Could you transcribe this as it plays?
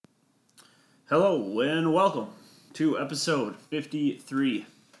Hello and welcome to episode 53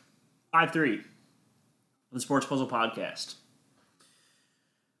 of the Sports Puzzle Podcast.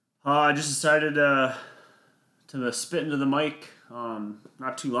 I just decided to spit into the mic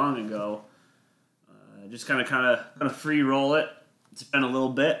not too long ago. Just kind of free roll it. It's been a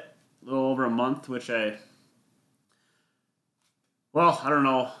little over a month, which I don't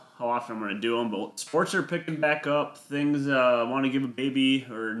know how often I'm going to do them, but sports are picking back up. Things, want to give a baby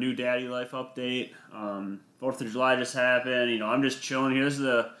or new daddy life update. 4th of July just happened. I'm just chilling here. This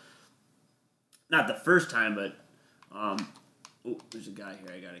is not the first time, but, there's a guy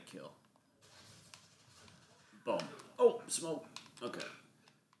here I got to kill. Boom. Oh, smoke. Okay.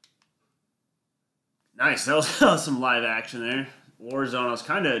 Nice. That was some live action there. Warzone. I was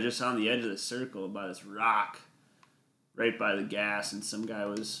kind of just on the edge of the circle by this rock right by the gas, and some guy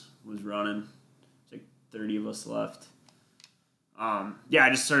was running. There's like 30 of us left. I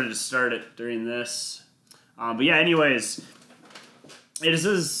just started to start it during this. Anyways, this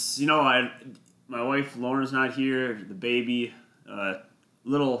is, my wife Lauren's not here, the baby,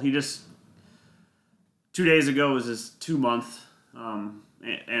 he just, 2 days ago was his 2-month, not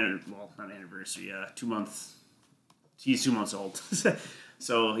anniversary, 2 months, he's 2 months old.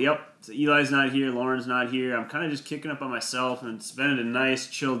 So Eli's not here, Lauren's not here. I'm kind of just kicking up on myself, and it's been a nice,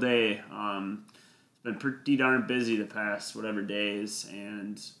 chill day. It's been pretty darn busy the past days,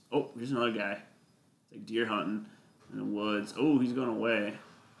 and here's another guy. It's like deer hunting in the woods. Oh, he's going away.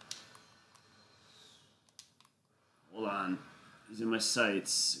 Hold on. He's in my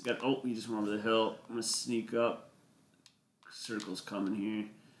sights. He just went over the hill. I'm going to sneak up. Circle's coming here.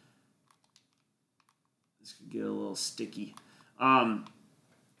 This could get a little sticky.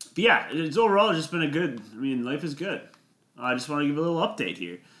 It's overall just been life is good. I just want to give a little update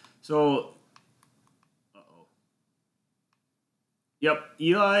here. So,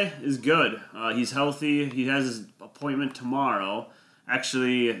 Eli is good. He's healthy. He has his appointment tomorrow.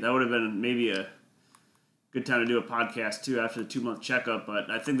 Actually, that would have been maybe a good time to do a podcast too after the 2-month checkup.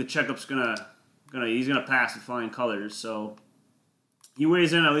 But I think the checkup's he's gonna pass with flying colors. So he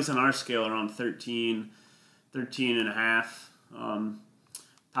weighs in, at least on our scale, around 13 and a half.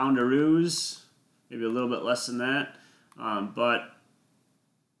 Poundaroos, maybe a little bit less than that.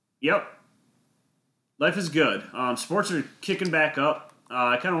 Life is good. Sports are kicking back up.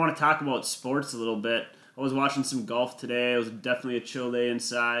 I kind of want to talk about sports a little bit. I was watching some golf today. It was definitely a chill day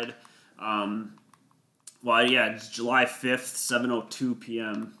inside. It's July 5th, 7:02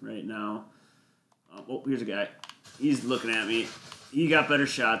 p.m. right now. Here's a guy. He's looking at me. He got better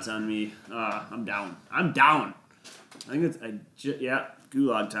shots on me. I'm down. I think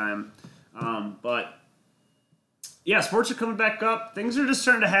gulag time. Sports are coming back up. Things are just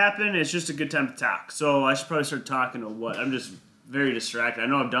starting to happen. It's just a good time to talk. So I should probably start talking to what? I'm just very distracted. I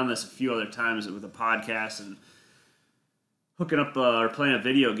know I've done this a few other times with a podcast and hooking up or playing a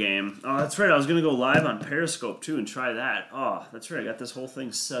video game. Oh, that's right. I was going to go live on Periscope too and try that. Oh, that's right. I got this whole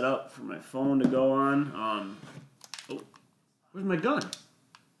thing set up for my phone to go on. Where's my gun?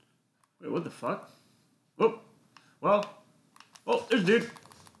 Wait, what the fuck? There's dude.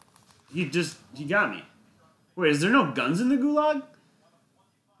 He got me. Wait, is there no guns in the gulag?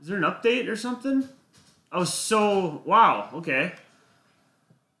 Is there an update or something? Wow, okay.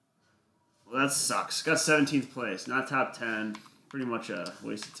 Well, that sucks. Got 17th place, not top 10. Pretty much a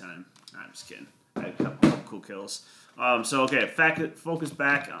waste of time. Nah, I'm just kidding. I had a couple cool kills. Focus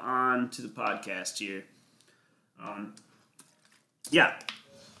back on to the podcast here.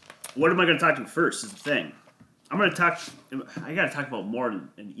 What am I going to talk to first is the thing. I got to talk about more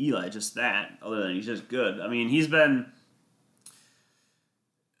than Eli, just that, other than he's just good. I mean, he's been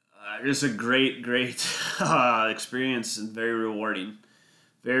just a great experience and very rewarding.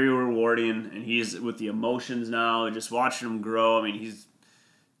 Very rewarding, and he's with the emotions now, and just watching him grow. I mean, he's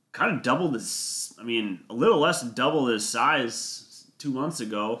kind of a little less than double his size 2 months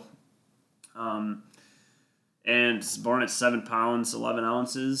ago. And he's born at 7 pounds, 11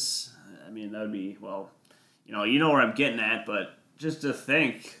 ounces. I mean, that would be, you know where I'm getting at, but just to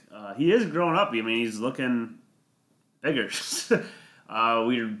think, he is growing up. I mean, he's looking bigger.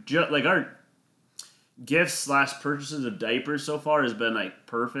 We're just our gifts / purchases of diapers so far has been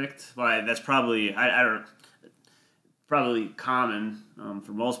perfect. But that's probably probably common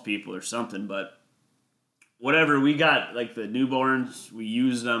for most people or something. But whatever, we got the newborns, we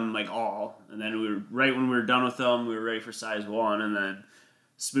used them all, and then when we were done with them, we were ready for size 1, and then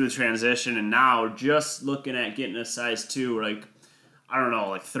smooth transition, and now we're just looking at getting a size 2. We're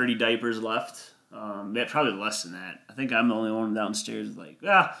 30 diapers left. Probably less than that. I think I'm the only one downstairs with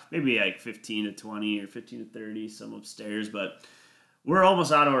maybe 15 to 20 or 15 to 30, some upstairs, but we're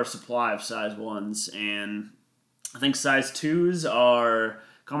almost out of our supply of size 1s, and I think size 2s are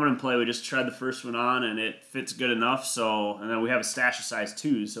coming in play. We just tried the first one on, and it fits good enough. So, and then we have a stash of size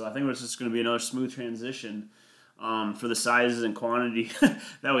 2s. So I think it's just going to be another smooth transition for the sizes and quantity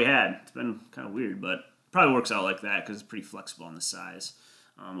that we had. It's been kind of weird, but probably works out like that because it's pretty flexible in the size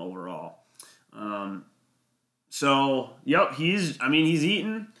overall. So, yep, he's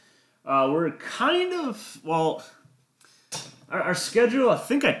eating. We're kind of, well, our schedule, I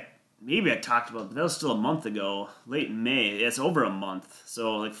think maybe I talked about, but that was still a month ago, late in May. It's over a month,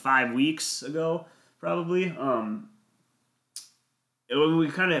 so like 5 weeks ago, probably. We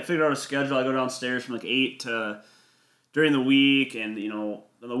kind of figured out a schedule. I go downstairs from like 8 to during the week, and on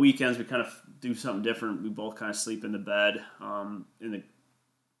the weekends we kind of do something different. We both kind of sleep in the bed.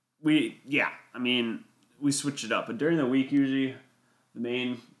 We switch it up, but during the week usually the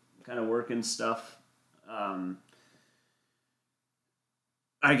main kind of working stuff.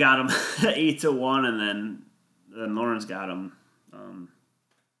 I got him 8 to 1, and then Lauren's got him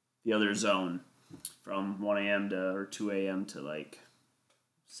the other zone from 1 a.m. or 2 a.m. to like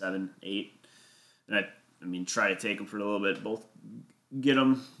 7, 8. And I try to take them for a little bit. Both get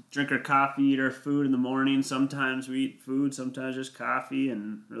them, drink our coffee, eat our food in the morning. Sometimes we eat food, sometimes just coffee,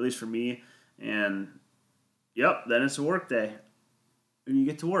 and or at least for me. And yep, then it's a work day, and you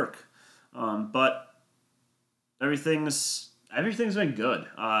get to work. But everything's been good.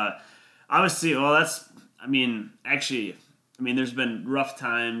 Obviously, well, there's been rough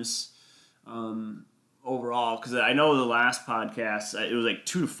times overall, because I know the last podcast, it was like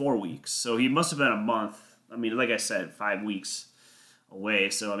 2 to 4 weeks. So he must have been a month. Like I said, 5 weeks away.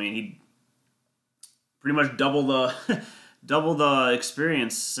 So, he pretty much double the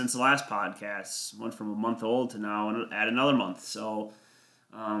experience since the last podcast. Went from a month old to now and add another month. So,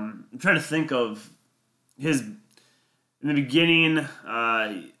 I'm trying to think of his... In the beginning,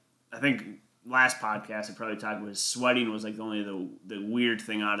 I think last podcast I probably talked about his sweating was like only the weird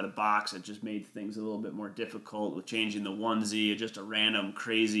thing out of the box. It just made things a little bit more difficult with changing the onesie. Just a random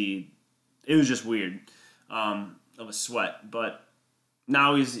crazy... It was just weird of a sweat. But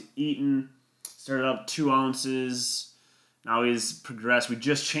now he's eating, started up 2 ounces. Now he's progressed. We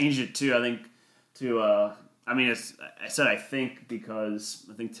just changed it too, I think, to... I said I think because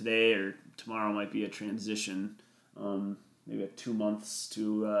I think today or tomorrow might be a transition. Maybe 2 months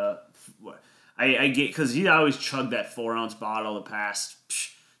to I get, because he always chugged that 4-ounce bottle the past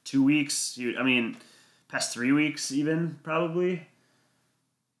 2 weeks. Past 3 weeks even probably.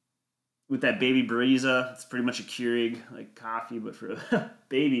 With that Baby Brisa, it's pretty much a Keurig like coffee, but for a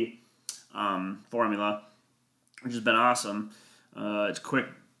baby formula, which has been awesome. It's quick.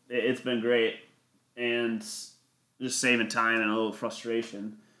 It's been great, and just saving time and a little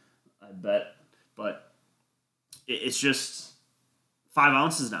frustration, I bet, but. It's just 5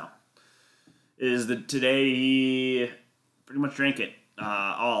 ounces now. Today he pretty much drank it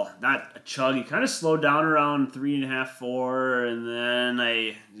all, not a chug. He kind of slowed down around 3.5, 4, and then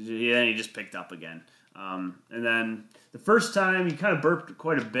he just picked up again. And then the first time he kind of burped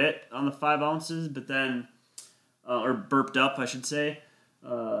quite a bit on the 5 ounces, but then or burped up, I should say.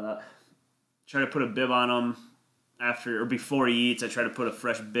 Try to put a bib on him after or before he eats. I try to put a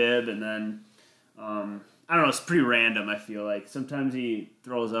fresh bib, and then. I don't know, it's pretty random, I feel like. Sometimes he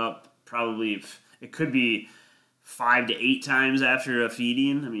throws up, probably, it could be 5 to 8 times after a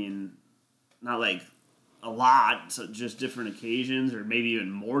feeding. Not like a lot, so just different occasions, or maybe even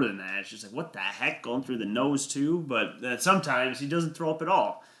more than that. It's just like, what the heck, going through the nose too? But sometimes he doesn't throw up at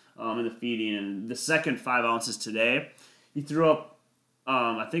all in the feeding. And the second 5 ounces today, he threw up,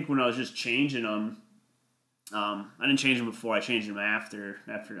 I think when I was just changing him. I didn't change him before. I changed him after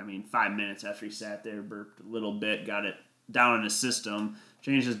 5 minutes after he sat there, burped a little bit, got it down in his system,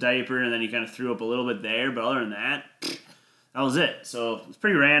 changed his diaper, and then he kind of threw up a little bit there. But other than that, that was it. So it's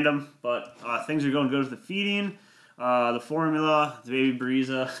pretty random, but things are going good with the feeding, the formula, the Baby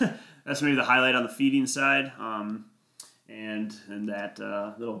Brisa. That's maybe the highlight on the feeding side. And that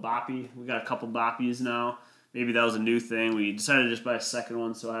little boppy. We got a couple boppies now. Maybe that was a new thing. We decided to just buy a second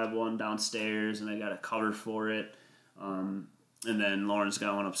one, so I have one downstairs, and I got a cover for it. And then Lauren's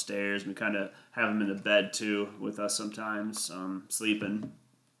got one upstairs. We kind of have him in the bed, too, with us sometimes, sleeping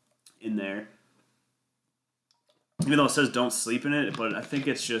in there. Even though it says don't sleep in it, but I think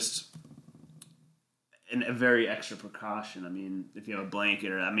it's just a very extra precaution. If you have a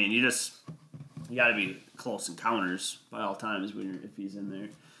blanket or... you got to be close encounters by all times if he's in there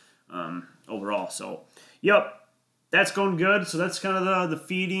overall, so... Yep, that's going good. So that's kind of the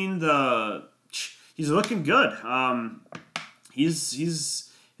feeding. He's looking good. His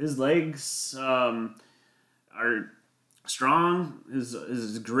legs are strong.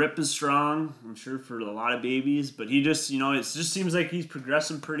 His grip is strong. I'm sure for a lot of babies, but he just it just seems like he's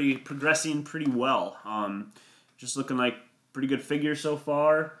progressing pretty well. Just looking like pretty good figure so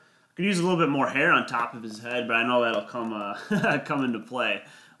far. Could use a little bit more hair on top of his head, but I know that'll come into play.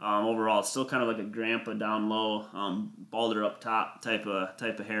 Overall, it's still kind of like a grandpa down low, balder up top type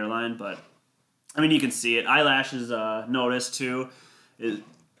of hairline, but I mean you can see it. Eyelashes noticed too, is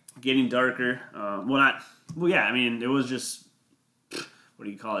getting darker. I mean it was just what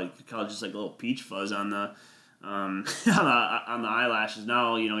do you call it? You could call it just like a little peach fuzz on the on the eyelashes.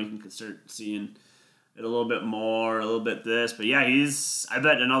 Now you can start seeing it a little bit more, a little bit this, but yeah, I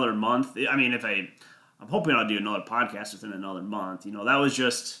bet another month. I mean, I'm hoping I'll do another podcast within another month. That was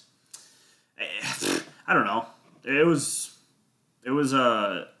just, I don't know.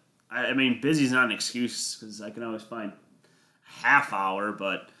 I mean, busy's not an excuse because I can always find a half hour,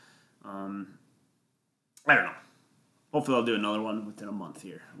 but I don't know. Hopefully I'll do another one within a month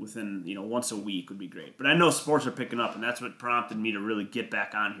here. Within, once a week would be great. But I know sports are picking up, and that's what prompted me to really get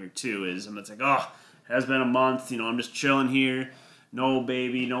back on here too, it's like, it has been a month, I'm just chilling here. No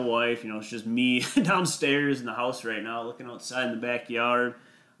baby, no wife, it's just me downstairs in the house right now, looking outside in the backyard.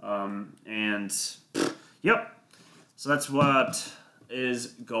 Yep. So that's what is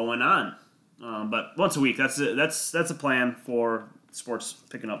going on. But once a week, that's a plan for sports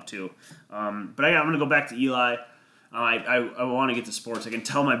picking up too. But I'm going to go back to Eli. I want to get to sports. I can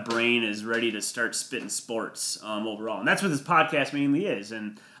tell my brain is ready to start spitting sports overall. And that's what this podcast mainly is.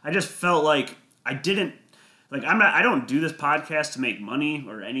 And I just felt like I don't do this podcast to make money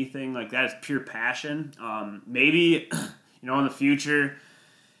or anything like that. It's pure passion. Maybe, in the future,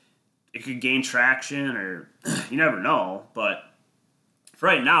 it could gain traction or you never know. But for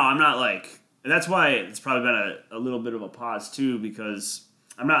right now, I'm not that's why it's probably been a little bit of a pause too, because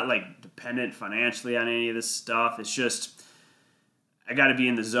I'm not dependent financially on any of this stuff. It's just I got to be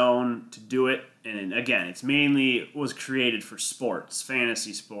in the zone to do it. And again, it's mainly was created for sports,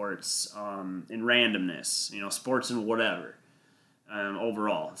 fantasy sports, and randomness. Sports and whatever.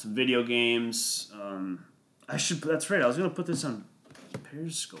 Overall, some video games. That's right. I was gonna put this on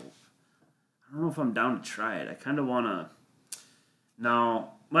Periscope. I don't know if I'm down to try it. I kind of wanna.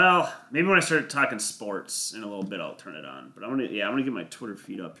 No. Well, maybe when I start talking sports in a little bit, I'll turn it on. But I'm gonna get my Twitter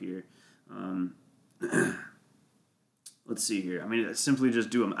feed up here. Let's see here. I mean, I simply just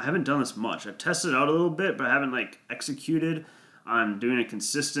do them. I haven't done this much. I've tested it out a little bit, but I haven't executed on doing it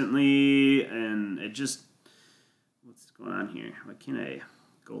consistently. And it just, what's going on here? Why can't I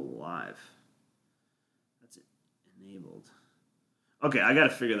go live? That's it enabled. Okay, I got to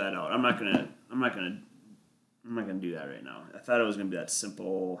figure that out. I'm not gonna do that right now. I thought it was gonna be that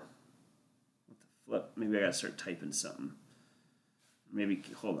simple. What the flip? Maybe I gotta start typing something. Maybe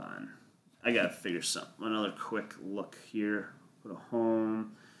hold on. I gotta figure something. Another quick look here. Go to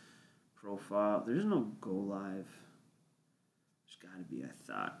home, profile. There's no go live. There's gotta be. I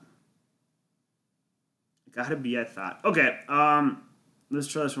thought. Okay. Let's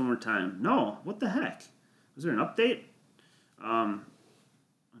try this one more time. No. What the heck? Was there an update? Am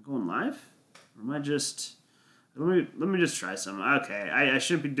I going live? Or am I just? Let me just try something. Okay, I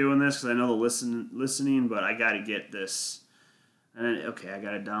shouldn't be doing this because I know the listening, but I got to get this. And then, okay, I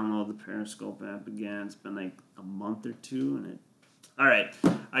got to download the Periscope app again. It's been a month or two, and all right,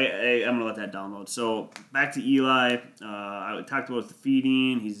 I'm gonna let that download. So back to Eli. I talked about the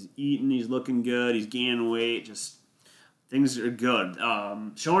feeding. He's eating. He's looking good. He's gaining weight. Just things are good.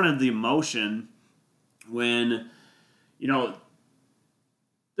 Showing him the emotion when,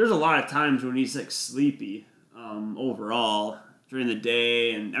 there's a lot of times when he's sleepy. Overall during the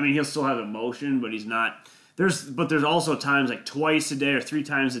day, and I mean he'll still have emotion, but he's not. There's also times twice a day or 3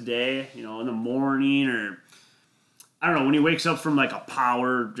 times a day, in the morning, or I don't know, when he wakes up from a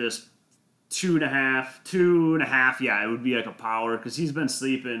power, just 2.5. Yeah, it would be a power because he's been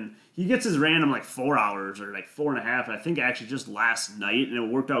sleeping. He gets his random 4 hours or 4.5. I think actually just last night, and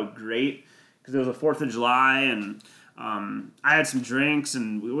it worked out great because it was the 4th of July, and I had some drinks,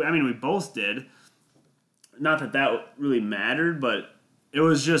 and we both did. Not that really mattered, but it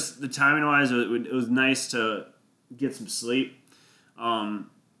was just the timing wise. It was nice to get some sleep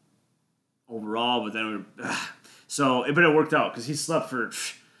overall, but then but it worked out because he slept for.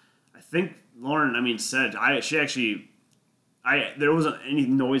 I think Lauren, said there wasn't any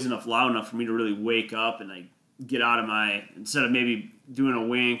noise loud enough for me to really wake up and get out of instead of maybe doing a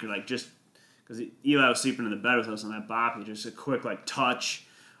wink or just because Eli was sleeping in the bed with us on that boppy, just a quick touch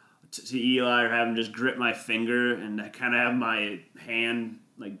to Eli or have him just grip my finger and I kind of have my hand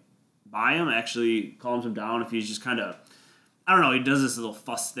by him, actually calms him down if he's just kind of, I don't know, he does this little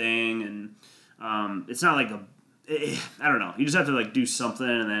fuss thing, and it's not I don't know. You just have to like do something,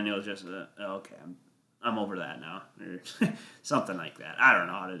 and then you'll just okay, I'm over that now, or something like that. I don't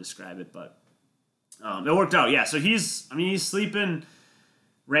know how to describe it, but it worked out. Yeah, so he's sleeping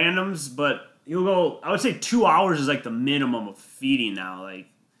randoms, but he'll go. I would say 2 hours is like the minimum of feeding now. Like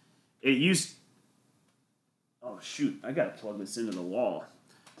it used. Oh shoot! I gotta plug this into the wall.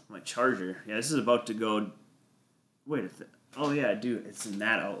 My charger. Yeah, this is about to go. Wait a second. Oh yeah, dude, it's in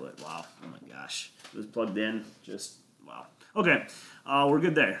that outlet. Wow. Oh my gosh, it was plugged in. Just wow. Okay, we're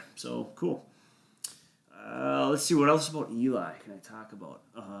good there. So cool. Let's see what else about Eli can I talk about.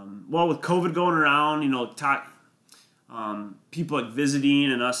 Well, with COVID going around, people like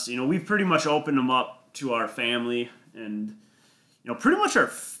visiting and us. We've pretty much opened them up to our family and pretty much our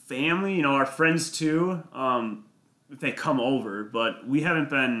family. Our friends too. If they come over, but we haven't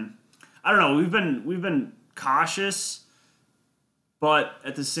been. I don't know. We've been cautious, but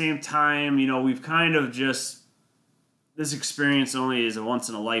at the same time, we've kind of just this experience only is a once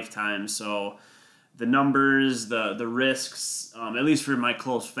in a lifetime. So the numbers, the risks, at least for my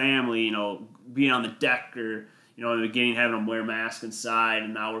close family, being on the deck or in the beginning having them wear masks inside,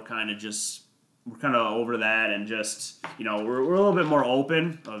 and now we're kind of over that and just we're a little bit more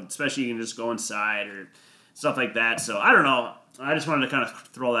open, especially you can just go inside or stuff like that. So I don't know. I just wanted to kind of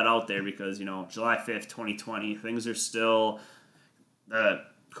throw that out there because, July 5th, 2020, things are still,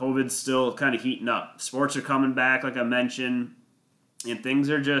 COVID's still kind of heating up. Sports are coming back, like I mentioned, and things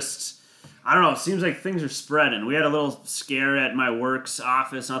are just, I don't know, it seems like things are spreading. We had a little scare at my work's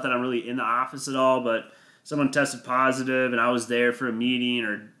office, not that I'm really in the office at all, but someone tested positive, and I was there for a meeting,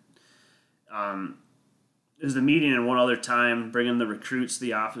 or it was the meeting and one other time, bringing the recruits to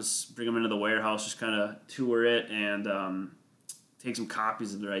the office, bring them into the warehouse, just kind of tour it and take some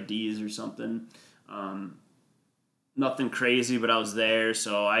copies of their IDs or something. Nothing crazy, but I was there,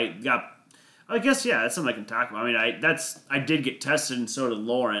 so I guess, yeah, that's something I can talk about. I mean, I did get tested, and so did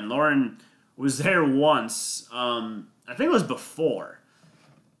Lauren. Lauren was there once. I think it was before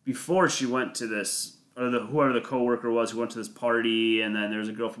she went to this, or whoever the coworker was who went to this party, and then there was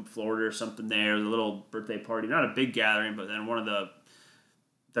a girl from Florida or something there. It was a little birthday party, not a big gathering, but then one of the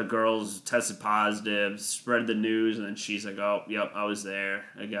girls tested positive, spread the news, and then she's like, "Oh, yep, I was there.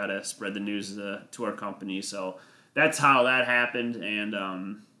 I gotta spread the news to our company." So that's how that happened,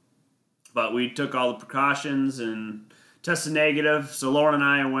 and but we took all the precautions and tested negative. So Lauren and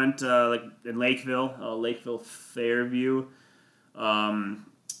I went like in Lakeville, Fairview.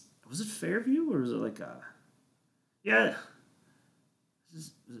 Was it Fairview or was it like yeah?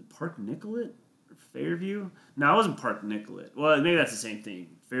 Was it Park Nicollet or Fairview? No, it wasn't Park Nicollet. Well, maybe that's the same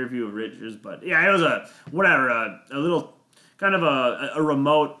thing. Fairview or Ridgers, but yeah, it was a little kind of a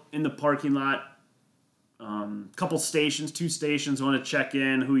remote in the parking lot. Couple stations, 2 stations, want to check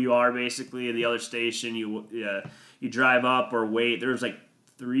in who you are basically, and the other station you drive up or wait. There was like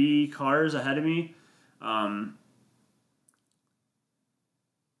 3 cars ahead of me.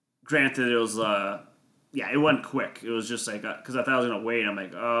 Granted, it was it wasn't quick. It was just like because I thought I was gonna wait. I'm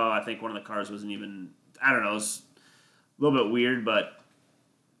like, oh, I think one of the cars wasn't even. I don't know. It was a little bit weird, but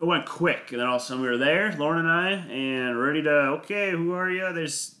it went quick. And then all of a sudden we were there, Lauren and I, and ready to, okay, who are you? They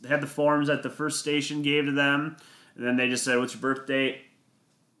had the forms that the first station gave to them. And then they just said, what's your birth date?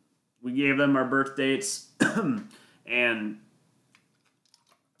 We gave them our birth dates. And then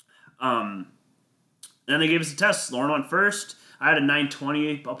they gave us a test. Lauren went first. I had a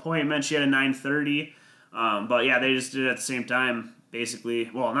 9:20 appointment. She had a 9:30. But yeah, they just did it at the same time,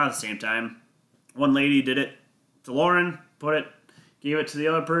 basically. Well, not at the same time. One lady did it to Lauren, gave it to the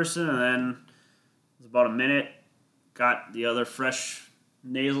other person, and then it was about a minute. Got the other fresh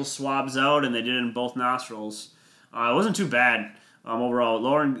nasal swabs out, and they did it in both nostrils. It wasn't too bad overall.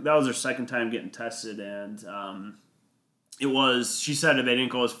 Lauren, that was her second time getting tested, and she said that they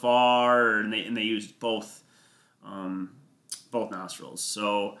didn't go as far, and they used both nostrils.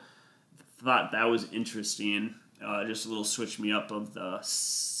 So thought that was interesting. Just a little switch me up of the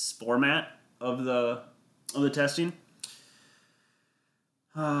format of the testing.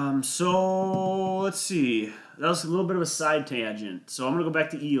 So let's see. That was a little bit of a side tangent. So I'm gonna go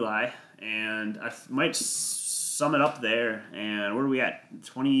back to Eli, and I might sum it up there. And where are we at?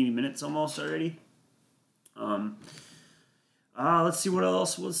 20 minutes almost already. Let's see what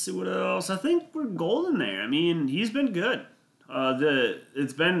else. I think we're golden there. I mean, he's been good.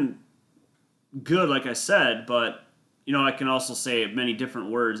 It's been good, like I said, but I can also say many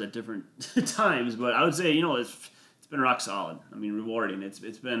different words at different times. But I would say, it's been rock solid. I mean, rewarding. It's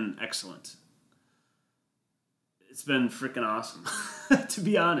been excellent. It's been freaking awesome, to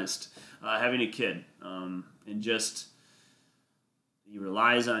be honest. Having a kid, and just he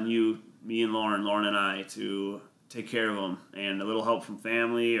relies on you, me and Lauren and I, to take care of them, and a little help from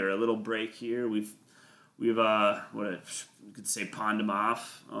family or a little break here. We've you could say pawned them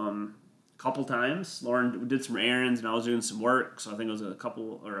off a couple times. Lauren did some errands, and I was doing some work, so I think it was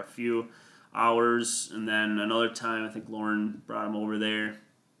a few hours, and then another time I think Lauren brought him over there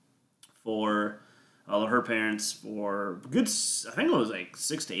for her parents for good. I think it was like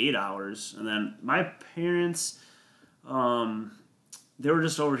 6 to 8 hours, and then my parents. They were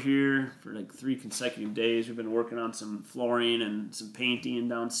just over here for like 3 consecutive days. We've been working on some flooring and some painting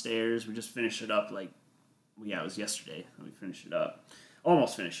downstairs. We just finished it up it was yesterday that we finished it up.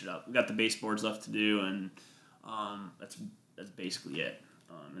 Almost finished it up. We got the baseboards left to do, and that's basically it.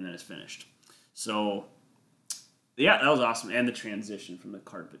 And then it's finished. So, yeah, that was awesome. And the transition from the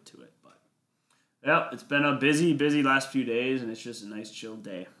carpet to it. But, yeah, it's been a busy last few days, and it's just a nice chill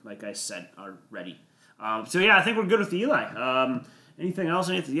day, like I said already. So, yeah, I think we're good with Eli. Anything else?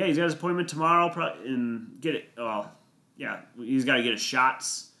 Yeah, he's got his appointment tomorrow and get it. Well, yeah, he's got to get his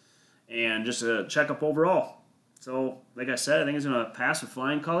shots and just a checkup overall. So, like I said, I think he's going to pass with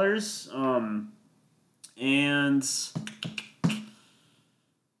flying colors. And,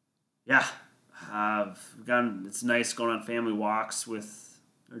 yeah, it's nice going on family walks with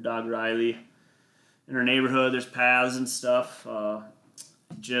our dog Riley. In our neighborhood, there's paths and stuff.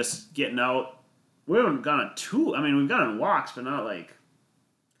 Just getting out. We haven't gone on we've gone on walks, but not like,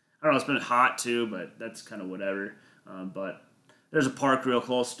 I don't know, it's been hot too, but that's kind of whatever. But there's a park real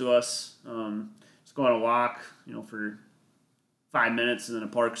close to us. Just go on a walk, for 5 minutes, and then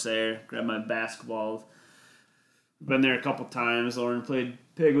a park's there. Grab my basketball. Been there a couple times. Lauren played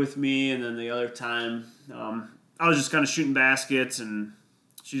pig with me, and then the other time, I was just kind of shooting baskets, and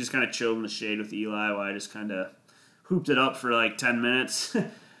she just kind of chilled in the shade with Eli while I just kind of hooped it up for like 10 minutes.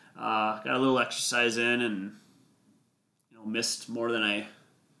 Got a little exercise in, and missed more than I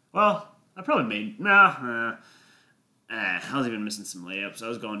probably made. I was even missing some layups. I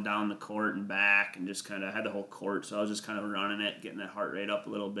was going down the court and back, and just kind of had the whole court, so I was just kind of running it, getting that heart rate up a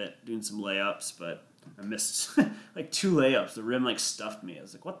little bit, doing some layups, but I missed like 2 layups. The rim stuffed me. I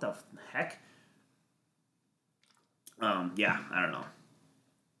was like, what the heck? Yeah, I don't know.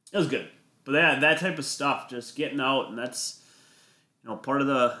 It was good, but yeah, that type of stuff, just getting out, and that's. Part of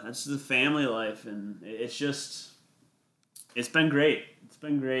that's the family life, and it's been great. It's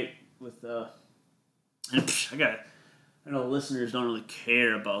been great with, I know listeners don't really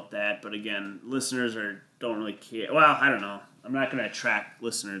care about that, but again, listeners don't really care. Well, I don't know. I'm not going to attract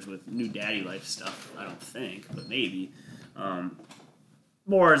listeners with new daddy life stuff, I don't think, but maybe.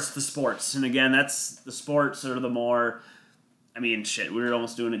 More it's the sports, and again, that's the sports are the more, we were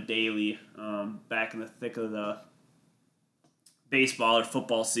almost doing it daily, back in the thick of the baseball or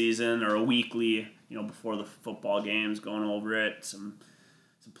football season, or a weekly, before the football games, going over it, some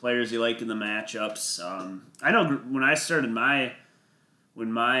players you like in the matchups. I know when I started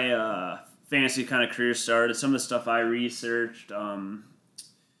when my fantasy kind of career started, some of the stuff I researched,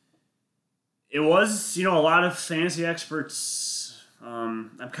 it was, a lot of fantasy experts.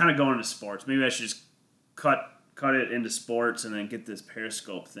 I'm kind of going into sports. Maybe I should just cut it into sports and then get this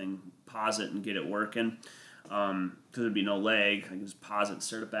Periscope thing, pause it and get it working. Because there'd be no lag. I can just pause it and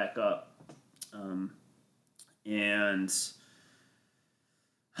start it back up. And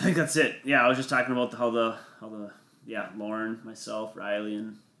I think that's it. Yeah, I was just talking about how the Lauren, myself, Riley,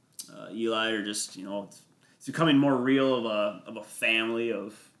 and Eli are just, it's becoming more real of a family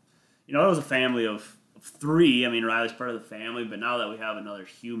of, it was a family of 3. Riley's part of the family, but now that we have another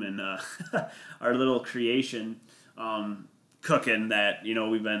human, our little creation, cooking that,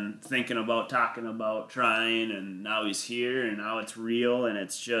 we've been thinking about, talking about, trying, and now he's here, and now it's real, and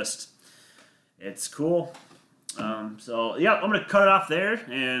it's cool. So yeah, I'm gonna cut it off there,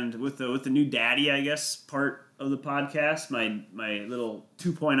 and with the new daddy, I guess, part of the podcast, my little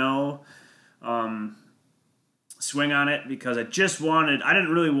 2.0 swing on it, because I did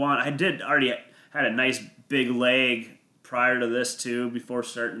already had a nice big leg prior to this too, before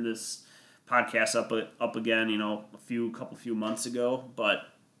starting this podcast up again, a couple few months ago, but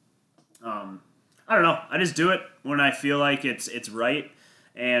I don't know. I just do it when I feel like it's right,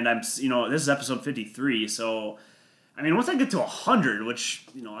 and I'm this is episode 53, so once I get to 100, which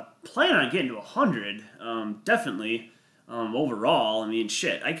I plan on getting to 100, definitely overall.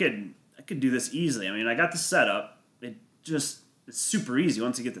 I could do this easily. I got the setup. It's super easy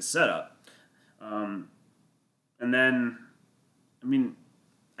once you get the setup, and then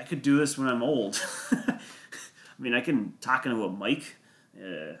I could do this when I'm old. I can talk into a mic,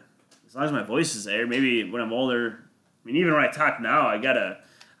 as long as my voice is there. Maybe when I'm older, even when I talk now, I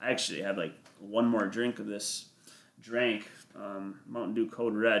actually have like one more drink of this drink, Mountain Dew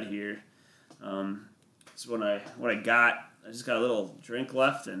Code Red here. It's what I got. I just got a little drink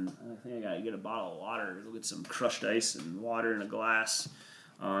left, and I think I gotta get a bottle of water. Go get some crushed ice and water in a glass.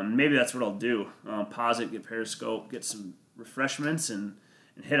 Maybe that's what I'll do. Pause it, get Periscope, get some refreshments, and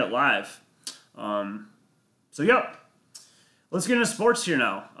hit it live. Yep. Let's get into sports here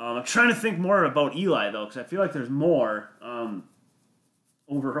now. I'm trying to think more about Eli, though, because I feel like there's more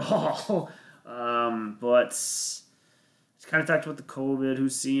overall. But it's kind of talked about the COVID,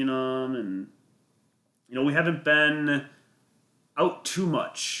 who's seeing them, and, we haven't been out too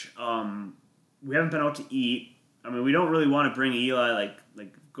much. We haven't been out to eat. I mean, we don't really want to bring Eli,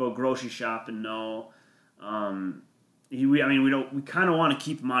 like go grocery shopping, no. We kind of want to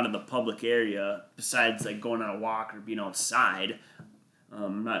keep him out of the public area, besides like going on a walk or being outside.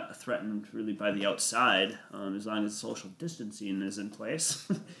 I'm not threatened really by the outside, as long as social distancing is in place.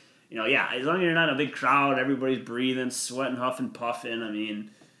 As long as you're not in a big crowd, everybody's breathing, sweating, huffing, puffing. I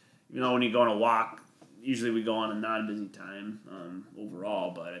mean, when you go on a walk, usually we go on a non-busy time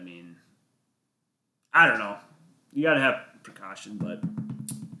overall, but I mean, I don't know. You got to have precaution, but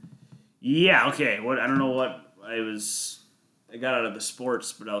yeah, okay. I don't know what I got out of the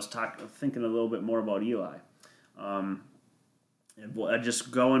sports, but I was thinking a little bit more about Eli. And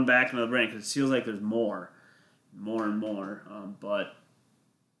just going back into the brain, because it feels like there's more and more. But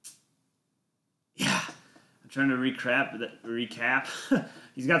yeah, I'm trying to recap.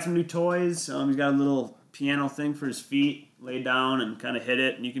 He's got some new toys. He's got a little piano thing for his feet, lay down and kind of hit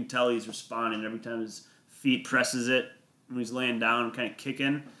it, and you can tell he's responding every time his feet presses it when he's laying down and kind of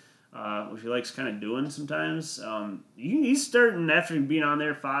kicking. Which he likes kind of doing sometimes. He's starting, after being on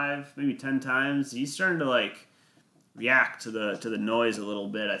there 5, maybe 10 times, he's starting to like react to the noise a little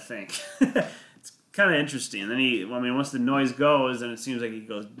bit, I think. It's kind of interesting. And then once the noise goes, then it seems like he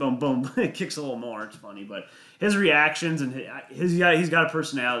goes boom, boom, it kicks a little more. It's funny, but his reactions and he's got a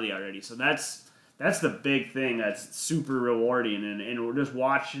personality already. So that's the big thing that's super rewarding, and we're just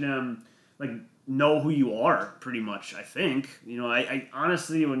watching him like know who you are, pretty much. I think I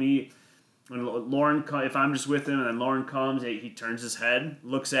honestly, when Lauren, if I'm just with him and then Lauren comes, he turns his head,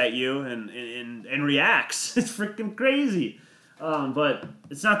 looks at you, and reacts. It's freaking crazy, but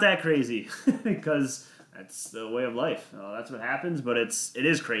it's not that crazy because that's the way of life. That's what happens, but it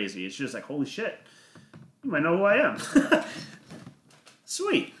is crazy. It's just like, holy shit, you might know who I am.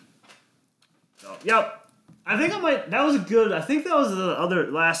 Sweet. So yep. I think I think that was the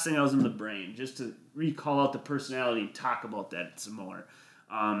other last thing that was in the brain, just to recall out the personality and talk about that some more.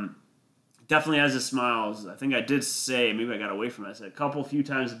 Definitely has his smiles. I think I did say, maybe I got away from it, I said a few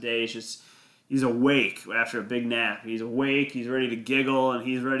times a day, it's just, he's awake after a big nap. He's awake, he's ready to giggle, and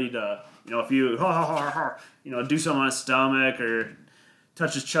he's ready to, if you, do something on his stomach, or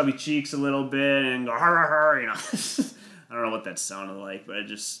touch his chubby cheeks a little bit, and go, I don't know what that sounded like, but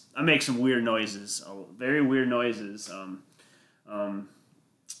I make some weird noises, very weird noises,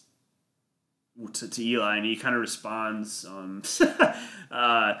 to Eli, and he kind of responds.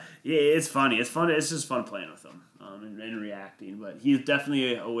 It's funny. It's fun. It's just fun playing with him and reacting. But he's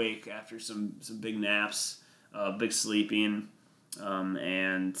definitely awake after some big naps, big sleeping,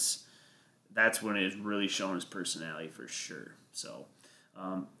 and that's when it is really showing his personality for sure. So.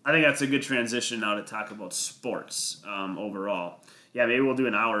 I think that's a good transition now to talk about sports overall. Yeah, maybe we'll do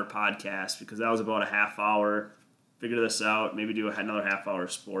an hour podcast because that was about a half hour. Figure this out. Maybe do another half hour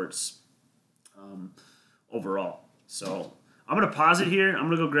of sports overall. So I'm going to pause it here. I'm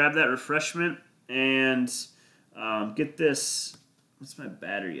going to go grab that refreshment and get this. What's my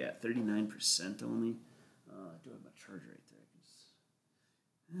battery at? 39% only. I do have my charger right there.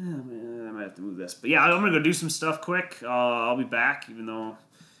 I might have to move this. But yeah, I'm going to go do some stuff quick. I'll be back, even though,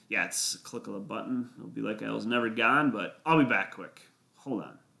 it's a click of a button. It'll be like I was never gone, but I'll be back quick. Hold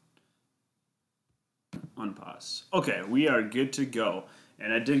on. Unpause. Okay, we are good to go.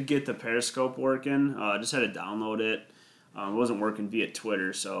 And I did get the Periscope working. I just had to download it. It wasn't working via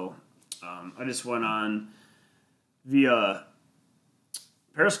Twitter, so I just went on via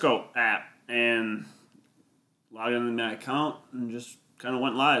Periscope app and logged into my account and just kind of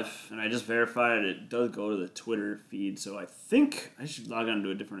went live, and I just verified it does go to the Twitter feed, so I think I should log on to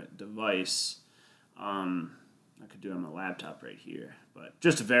a different device. I could do it on my laptop right here, but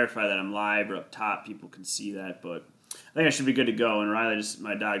just to verify that I'm live or up top, people can see that, but I think I should be good to go, and Riley,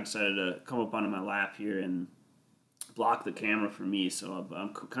 my dog, decided to come up onto my lap here and block the camera for me, so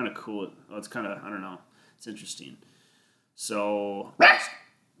I'm kind of cool. It's kind of, I don't know, it's interesting. So I'm just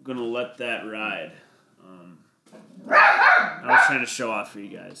going to let that ride. I was trying to show off for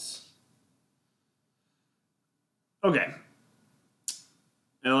you guys. Okay.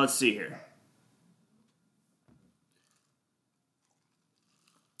 Now let's see here.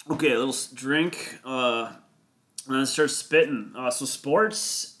 Okay, a little drink. And then start spitting. So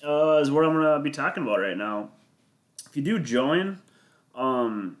sports is what I'm gonna be talking about right now. If you do join,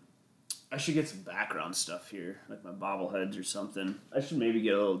 um, I should get some background stuff here, like my bobbleheads or something. I should maybe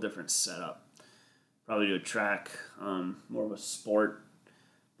get a little different setup. Probably do a track, more of a sport,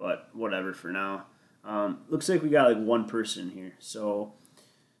 but whatever for now. Looks like we got like one person here, so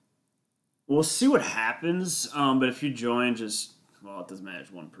we'll see what happens. But if you join, just well, it doesn't matter.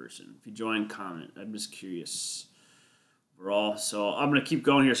 It's one person. If you join, comment. I'm just curious overall. So I'm gonna keep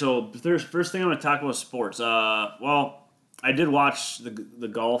going here. So first thing I'm gonna talk about sports. Well, I did watch the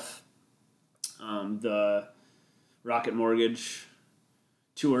golf, the Rocket Mortgage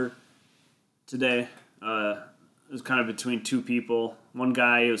tour today. It was kind of between two people. One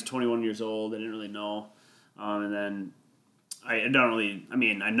guy, he was 21 years old. I didn't really know, and then I don't really. I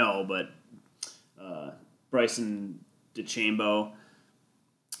mean, I know, but Bryson DeChambeau,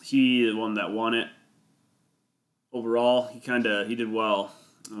 he the one that won it overall. He did well.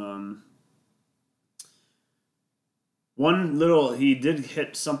 He did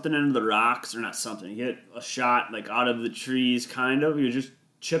hit something into the rocks, or not something. He hit a shot like out of the trees, kind of. He was just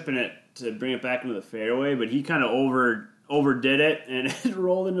chipping it to bring it back into the fairway, but he kind of overdid it, and it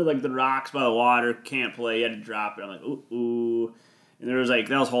rolled into like the rocks by the water. Can't play. He had to drop it. I'm like, ooh. And there was like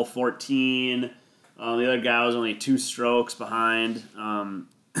that was hole 14. The other guy was only 2 strokes behind, and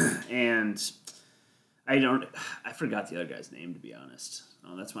I forgot the other guy's name, to be honest.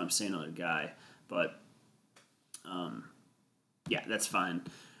 That's why I'm saying other guy, but yeah, that's fine.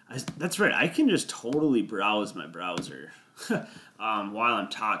 That's right. I can just totally browse my browser while I'm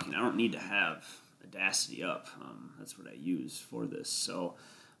talking. I don't need to have Audacity up. That's what I use for this. So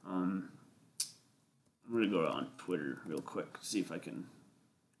I'm going to go on Twitter real quick, see if I can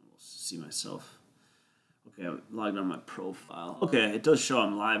see myself. Okay, I logged on my profile. Okay, it does show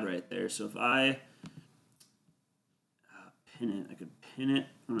I'm live right there. So if I I could pin it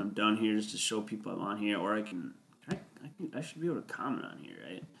when I'm done here just to show people I'm on here, or I should be able to comment on here,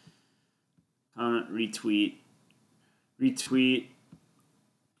 right? Comment, retweet with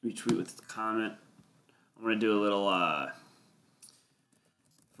the comment. I'm gonna do a little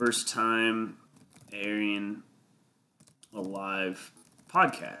first time airing a live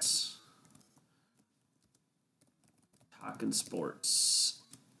podcast, talking sports,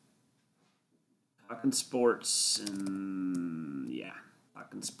 and yeah,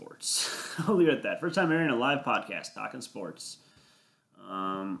 talking sports. I'll leave it at that. First time airing a live podcast, talking sports.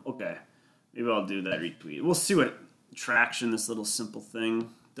 Okay, maybe I'll do that retweet. We'll see what traction this little simple thing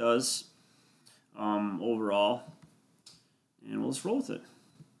does overall, and we'll just roll with it.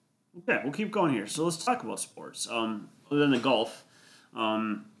 Okay, we'll keep going here. So let's talk about sports. Other than the golf.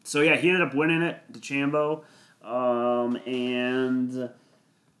 So yeah, he ended up winning it, DeChambeau, and it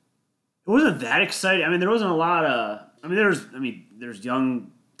wasn't that exciting. I mean, there wasn't a lot of. There's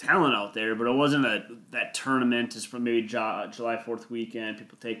young talent out there, but it wasn't that tournament is from maybe July 4th weekend,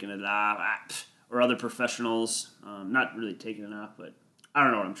 people taking it off, or other professionals, not really taking it off, but I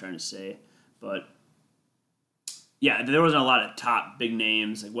don't know what I'm trying to say. But yeah, there wasn't a lot of top big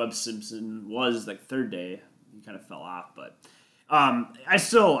names. Like Webb Simpson was like third day, he kind of fell off, but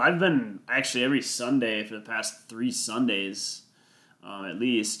I've been actually every Sunday for the past 3 Sundays. At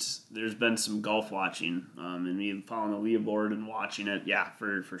least there's been some golf watching, and me following the leaderboard and watching it. Yeah,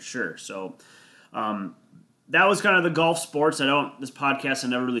 for sure. So that was kind of the golf sports. This podcast I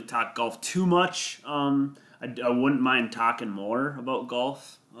never really talked golf too much. I wouldn't mind talking more about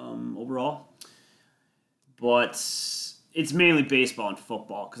golf overall, but it's mainly baseball and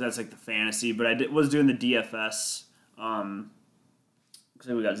football because that's like the fantasy. But was doing the DFS.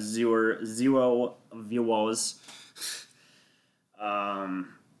 So we got zero viewers.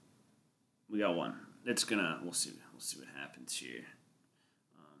 We got one. We'll see what happens here.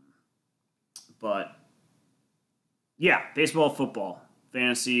 But yeah, baseball, football,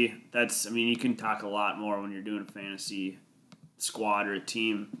 fantasy. You can talk a lot more when you're doing a fantasy squad or a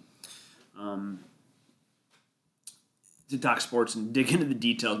team. To talk sports and dig into the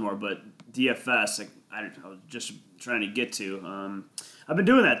details more, but DFS, I was just trying to get to. I've been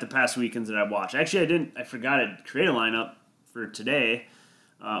doing that the past weekends that I've watched. Actually, I forgot to create a lineup for today.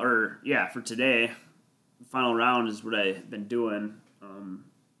 For today. The final round is what I've been doing.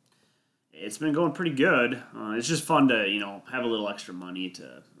 It's been going pretty good. It's just fun to, have a little extra money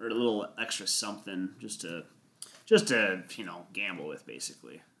or a little extra something just to gamble with,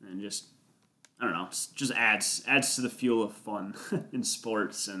 basically. And just, I don't know, just adds to the fuel of fun in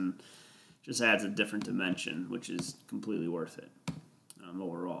sports and just adds a different dimension, which is completely worth it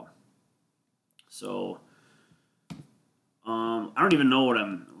overall. So I don't even know what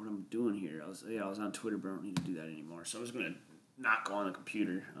I'm doing here. I was on Twitter, but I don't need to do that anymore. So I was gonna not go on the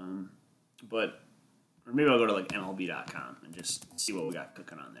computer. But or maybe I'll go to like MLB.com and just see what we got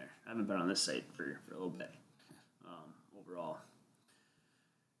cooking on there. I haven't been on this site for a little bit. Overall,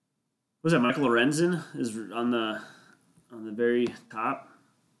 was that Michael Lorenzen is on the very top?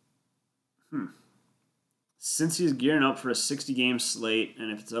 Since he's gearing up for a 60-game slate,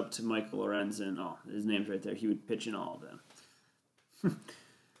 and if it's up to Michael Lorenzen, his name's right there, he would pitch in all of them.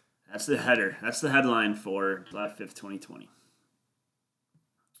 That's the header. That's the headline for July 5th, 2020.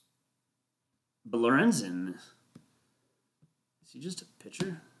 But Lorenzen, is he just a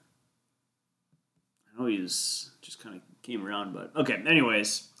pitcher? I know he was just kind of came around, but okay.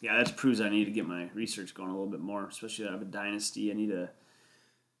 Anyways, yeah, that proves I need to get my research going a little bit more, especially out of a dynasty.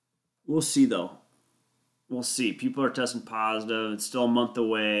 We'll see though. We'll see. People are testing positive. It's still a month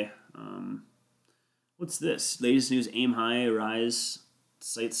away. What's this? Latest news, aim high, rise.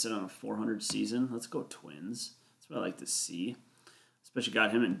 Sights set on a 400 season. Let's go Twins. That's what I like to see. Especially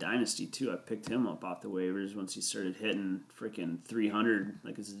got him in Dynasty, too. I picked him up off the waivers once he started hitting freaking 300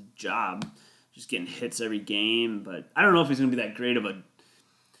 like it's his job. Just getting hits every game. But I don't know if he's going to be that great of a...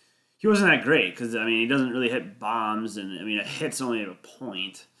 He wasn't that great because, he doesn't really hit bombs. And, a hit's only at a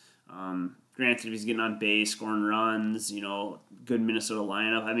point. Granted, if he's getting on base, scoring runs, good Minnesota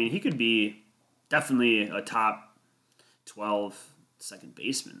lineup. He could be definitely a top 12 second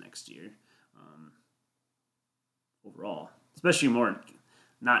baseman next year overall. Especially more,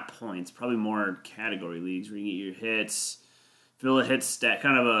 not points, probably more category leagues where you get your hits, fill a hit stat,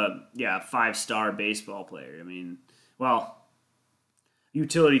 kind of a 5-star baseball player.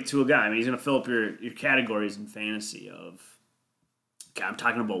 Utility tool guy. He's going to fill up your categories in fantasy of... Okay, I'm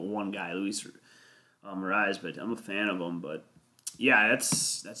talking about one guy, Luis Moraes, but I'm a fan of him. But yeah,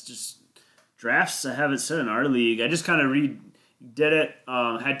 that's just drafts. I haven't said in our league. I just kind of redid it.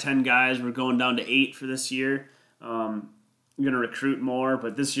 Had 10 guys. We're going down to 8 for this year. I'm gonna recruit more,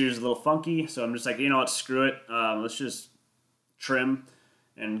 but this year's a little funky, so I'm just like, screw it. Let's just trim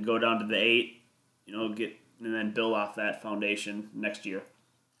and go down to the 8. And then build off that foundation next year.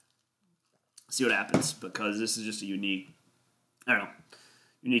 See what happens, because this is just a unique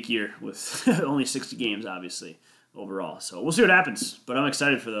year with only 60 games, obviously, overall. So we'll see what happens. But I'm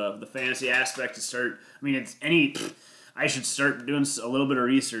excited for the fantasy aspect to start. I should start doing a little bit of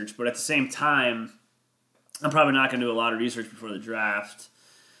research, but at the same time, I'm probably not going to do a lot of research before the draft.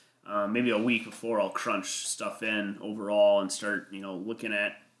 Maybe a week before I'll crunch stuff in overall and start, looking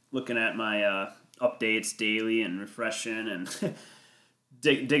at my updates daily and refreshing and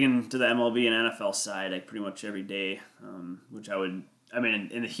digging to the MLB and NFL side like pretty much every day, which I would.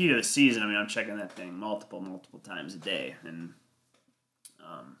 In the heat of the season, I'm checking that thing multiple times a day, and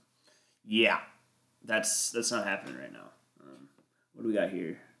that's not happening right now. What do we got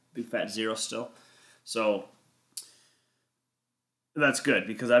here? Big fat 0 still. So that's good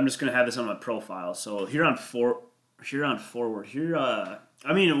because I'm just gonna have this on my profile. So here on forward, you'll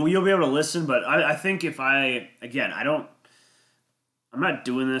be able to listen, but I think I'm not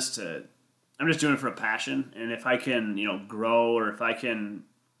doing this to. I'm just doing it for a passion, and if I can, grow, or if I can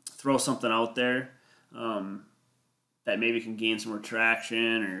throw something out there that maybe can gain some more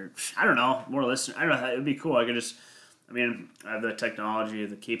traction, or I don't know, more listeners. I don't know. It'd be cool. I could just. I have the technology,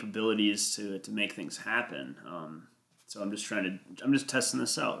 the capabilities to make things happen. So I'm just testing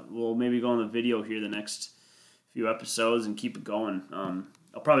this out. We'll maybe go on the video here the next few episodes and keep it going.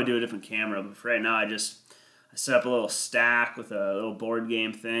 I'll probably do a different camera, but for right now, I set up a little stack with a little board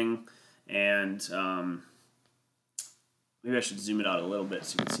game thing, and maybe I should zoom it out a little bit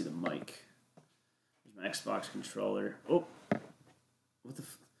so you can see the mic. There's my Xbox controller. Oh, what the?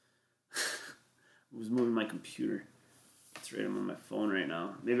 I was moving my computer. That's right. I'm on my phone right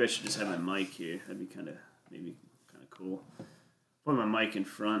now. Maybe I should just have my mic here. That'd be kind of cool. Put my mic in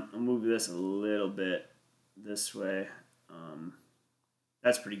front. I'll move this a little bit this way.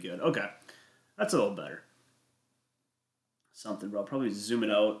 That's pretty good. Okay, that's a little better. Something, bro. I'll probably zoom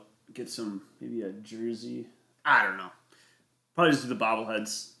it out. Get some, maybe a jersey. I don't know. Probably just do the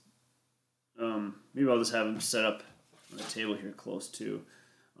bobbleheads. Maybe I'll just have them set up on the table here close to.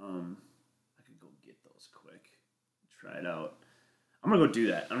 I could go get those quick. Try it out. I'm going to go do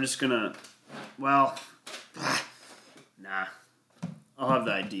that. I'm just going to, nah. I'll have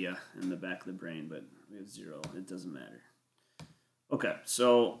the idea in the back of the brain, but we have 0. It doesn't matter. Okay,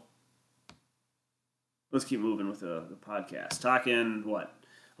 so let's keep moving with the podcast. Talking what?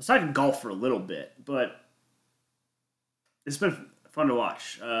 I was talking golf for a little bit, but it's been fun to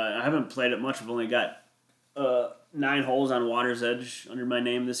watch. I haven't played it much. I've only got 9 holes on Water's Edge under my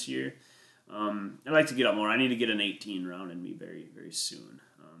name this year. I'd like to get up more. I need to get an 18 round in me very, very soon.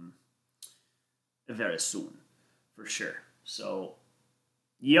 Very soon, for sure. So,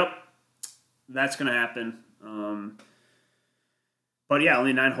 yep, that's going to happen. But yeah,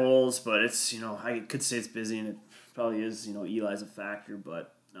 only 9 holes, but it's, I could say it's busy, and it probably is, Eli's a factor,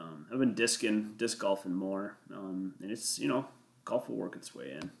 but I've been disc golfing more, and it's, golf will work its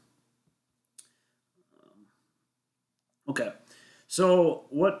way in. Okay, so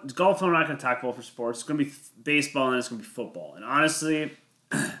what golf I'm not going to talk about for sports. It's going to be baseball, and then it's going to be football. And honestly,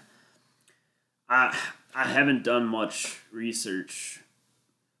 I haven't done much research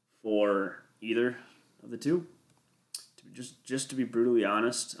for either of the two. Just to be brutally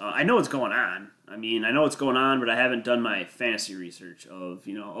honest, I know what's going on. I know what's going on, but I haven't done my fantasy research of,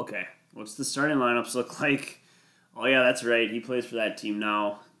 okay, what's the starting lineups look like? Oh, yeah, that's right. He plays for that team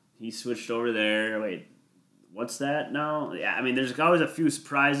now. He switched over there. Wait, what's that now? Yeah, there's always a few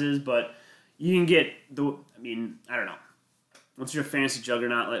surprises, but you can get I don't know. Once you're a fantasy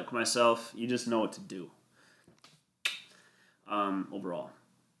juggernaut like myself, you just know what to do. Overall.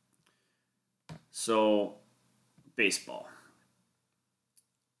 So, baseball.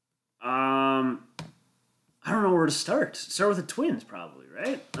 I don't know where to start. Start with the Twins, probably,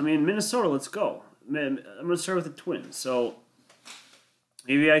 right? Minnesota, let's go. I'm going to start with the Twins. So,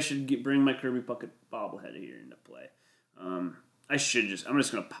 maybe I should bring my Kirby Puckett bobblehead here into play. I'm just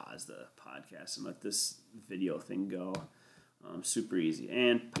going to pause the podcast and let this video thing go. Super easy.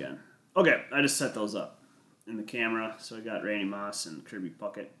 And again. Okay, I just set those up in the camera. So I got Randy Moss and Kirby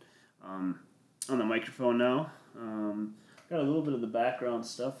Puckett on the microphone now. Got a little bit of the background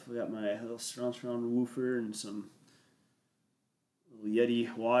stuff. We got my little surround woofer and some little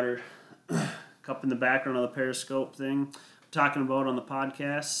Yeti water cup in the background of the Periscope thing I'm talking about on the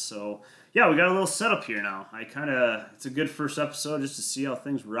podcast. So yeah, we got a little setup here now. It's a good first episode just to see how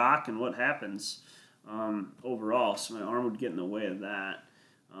things rock and what happens overall. So my arm would get in the way of that.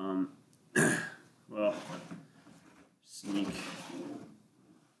 Well, sneak.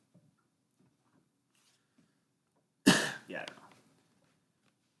 Yeah, I don't know.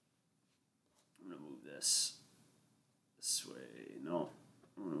 I'm going to move this way. No,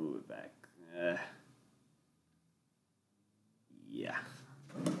 I'm going to move it back. Yeah.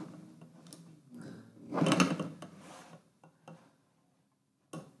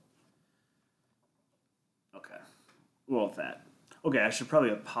 Okay. Well, with that. Okay, I should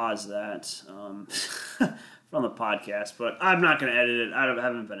probably pause that from the podcast, but I'm not going to edit it. I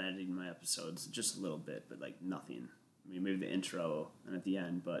haven't been editing my episodes, just a little bit, but nothing. Maybe the intro and at the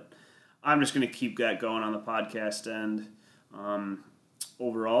end, but I'm just going to keep that going on the podcast end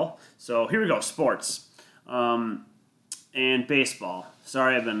overall. So here we go, sports and baseball.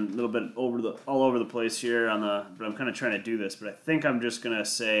 Sorry, I've been a little bit all over the place here but I'm kind of trying to do this. But I think I'm just going to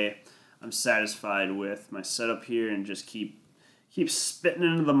say I'm satisfied with my setup here and just keep spitting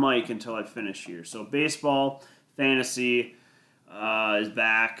into the mic until I finish here. So baseball, fantasy is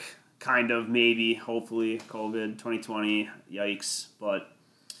back. Kind of, maybe, hopefully, COVID, 2020, yikes. But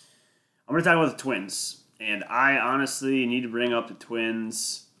I'm going to talk about the Twins. And I honestly need to bring up the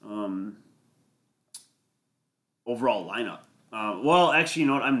Twins' overall lineup. Well, actually, you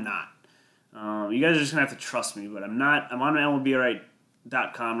know what? I'm not. You guys are just going to have to trust me, but I'm not. I'm on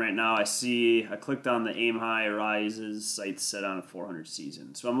MLBRight.com right now. I clicked on the Aim High Rises site set on a 400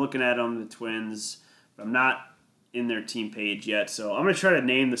 season. So I'm looking at them, the Twins, but I'm not in their team page yet, so I'm going to try to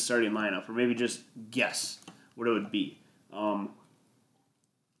name the starting lineup, or maybe just guess what it would be overall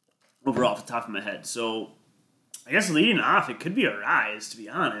off the top of my head. So I guess leading off, it could be Arraez, to be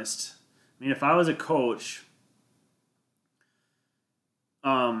honest. If I was a coach,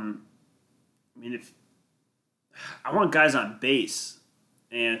 if I want guys on base,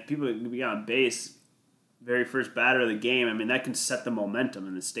 and if people can be on base, very first batter of the game, that can set the momentum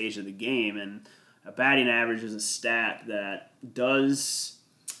in the stage of the game, and a batting average is a stat that does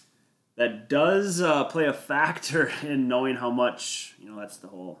play a factor in knowing how much, that's the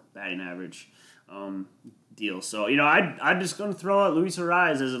whole batting average deal. So, I'm just going to throw out Luis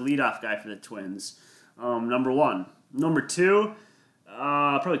Arraez as a leadoff guy for the Twins. Number one. Number two,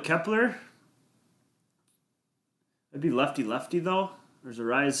 probably Kepler. It'd be lefty-lefty, though. Or does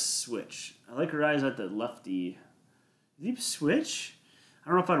Arraez switch? I like Arraez at the lefty. Does he switch? I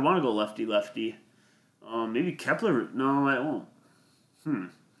don't know if I'd want to go lefty-lefty. Maybe Kepler. No, I won't.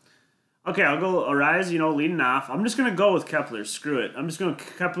 Okay, I'll go Arraez, leading off. I'm just going to go with Kepler. Screw it. I'm just going to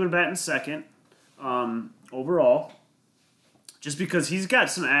Kepler batting second overall. Just because he's got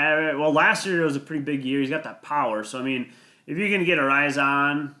some... last year it was a pretty big year. He's got that power. So, if you can get Arraez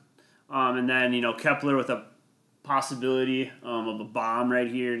on, and then, Kepler with a possibility of a bomb right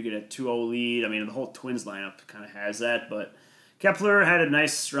here to get a 2-0 lead. I mean, the whole Twins lineup kind of has that, but Kepler had a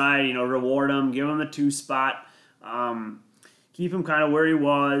nice stride, reward him, give him the 2 spot, keep him kind of where he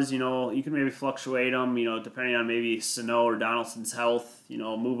was, you can maybe fluctuate him, depending on maybe Sano or Donaldson's health,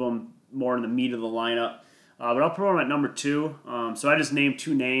 move him more in the meat of the lineup. But I'll put him at number 2. So I just named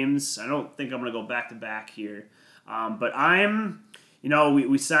 2 names. I don't think I'm going to go back-to-back here. But I'm,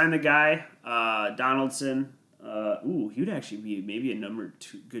 we signed the guy, Donaldson. He would actually be maybe a number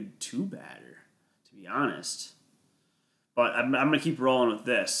 2, good 2 batter, to be honest. But I'm going to keep rolling with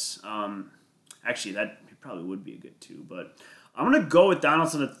this. Actually, that probably would be a good 2. But I'm going to go with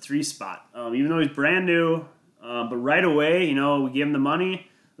Donaldson at the 3 spot. Even though he's brand new, but right away, we give him the money.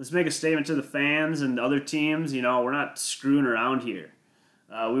 Let's make a statement to the fans and the other teams. We're not screwing around here.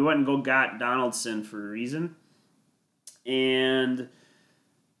 We went and got Donaldson for a reason. And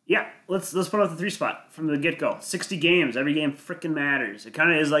yeah, let's put out the 3 spot from the get-go. 60 games. Every game freaking matters. It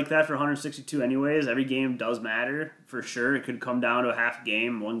kind of is like that for 162 anyways. Every game does matter, for sure. It could come down to a half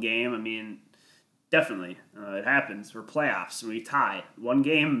game, 1 game. I mean, definitely. It happens. We're playoffs. We tie. 1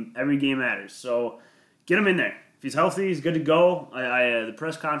 game, every game matters. So get him in there. If he's healthy, he's good to go. The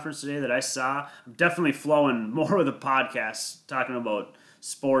press conference today that I saw, I'm definitely flowing more with the podcast, talking about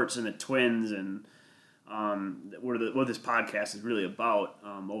sports and the Twins and what this podcast is really about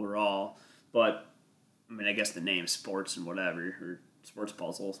overall. But, I mean, I guess the name sports and whatever, or sports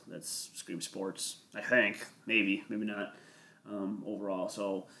puzzle, that's screams sports, I think. Maybe not overall.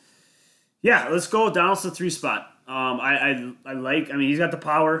 So, yeah, let's go with Donaldson 3 spot. I he's got the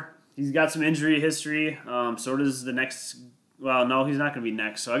power. He's got some injury history. So does the next. Well, no, he's not going to be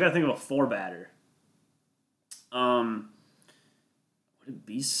next. So I got to think of a 4 batter. Would it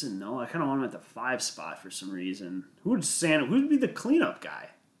be Sano? I kind of want him at the 5 spot for some reason. Who would be the cleanup guy?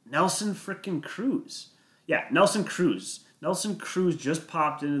 Nelson frickin' Cruz. Yeah, Nelson Cruz. Nelson Cruz just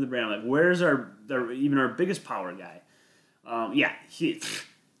popped into the brand. Like, where's our biggest power guy?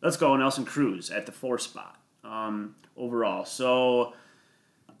 Let's go Nelson Cruz at the 4 spot overall. So.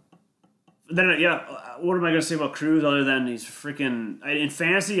 Then, what am I going to say about Cruz other than he's freaking... In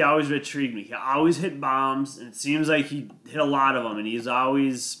fantasy, he always intrigued me. He always hit bombs, and it seems like he hit a lot of them, and he's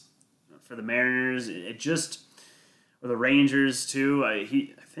always, for the Mariners, or the Rangers, too,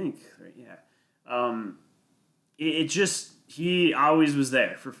 he always was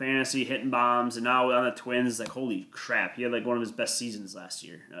there for fantasy, hitting bombs, and now on the Twins, like, holy crap, he had, like, one of his best seasons last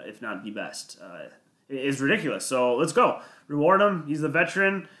year, if not the best. It's ridiculous, so let's go. Reward him. He's the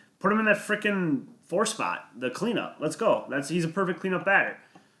veteran. Put him in that freaking 4 spot, the cleanup. Let's go. He's a perfect cleanup batter.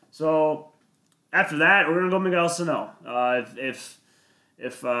 So after that, we're gonna go Miguel Sano.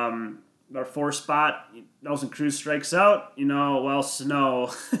 If our 4 spot Nelson Cruz strikes out,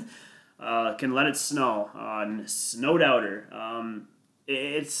 Sano can let it snow. Snow doubter.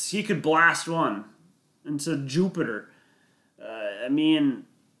 He could blast one into Jupiter.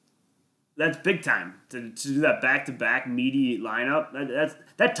 That's big time to do that back-to-back meaty lineup.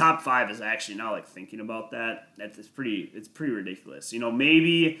 That top 5 is actually, now like thinking about that, it's pretty ridiculous.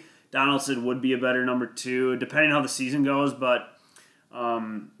 Maybe Donaldson would be a better number 2 depending on how the season goes, but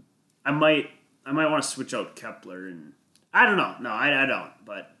I might want to switch out Kepler, and I don't know. No, I don't,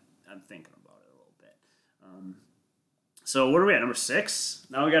 but I'm thinking about it a little bit. So what are we at, number 6?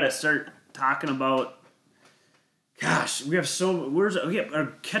 Now we got to start talking about. Gosh, we have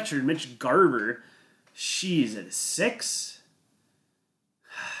our catcher, Mitch Garver. She's at 6?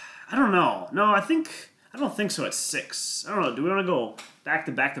 I don't know. No, I don't think so at 6. I don't know. Do we want to go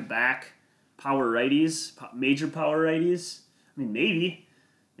back-to-back power righties, major power righties? I mean,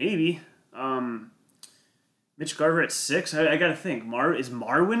 maybe. Mitch Garver at 6. I got to think. Is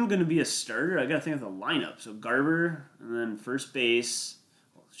Marwin going to be a starter? I got to think of the lineup. So Garver, and then first base.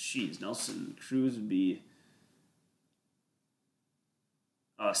 Well, Nelson Cruz would be...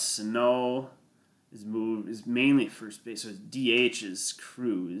 Sano is mainly first base, so his DH is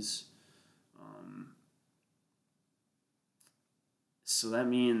Cruz. So that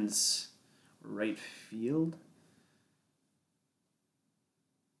means right field.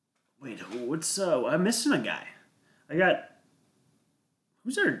 Wait, I'm missing a guy.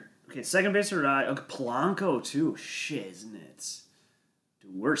 Who's our second baser? Polanco too. Shit, isn't it?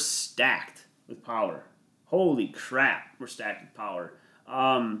 Dude, we're stacked with power. Holy crap, we're stacked with power.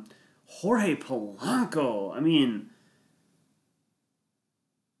 Jorge Polanco. I mean,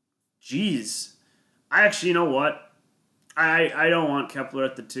 geez. I actually, you know what? I don't want Kepler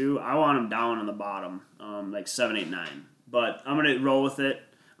at the 2. I want him down on the bottom, like 7, 8, 9. But I'm gonna roll with it.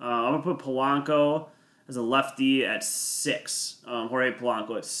 I'm gonna put Polanco as a lefty at 6. Jorge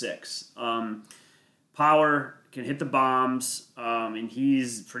Polanco at 6. Power, can hit the bombs, and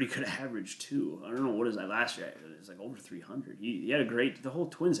he's pretty good average too. I don't know what is that last year. It was like over 300. He had the whole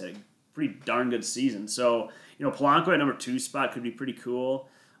Twins had a pretty darn good season. So, Polanco at number 2 spot could be pretty cool.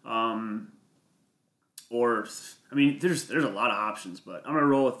 There's a lot of options, but I'm going to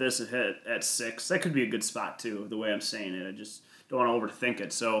roll with this and hit at 6. That could be a good spot too, the way I'm saying it. I just don't want to overthink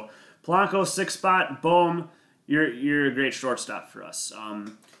it. So, Polanco, 6 spot, boom, you're a great shortstop for us.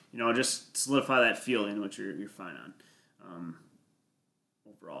 Just solidify that feeling, which you're fine on.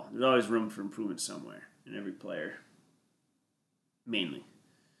 Overall, there's always room for improvement somewhere in every player. Mainly,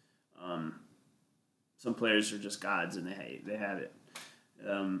 some players are just gods and they have it.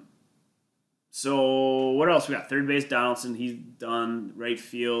 So what else we got? Third base, Donaldson. He's done. Right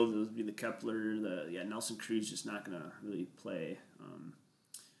field, it would be the Kepler. Nelson Cruz just not gonna really play.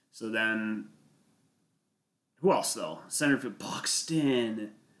 So then, who else though? Center field,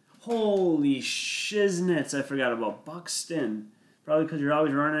 Buxton. Holy shiznits! I forgot about Buxton. Probably because you're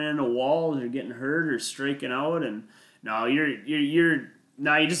always running into walls, or getting hurt, or striking out, and no, you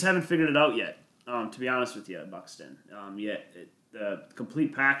just haven't figured it out yet. To be honest with you, Buxton. The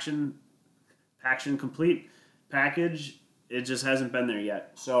complete complete package, it just hasn't been there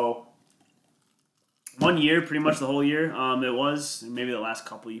yet. So 1 year, pretty much the whole year, it was. Maybe the last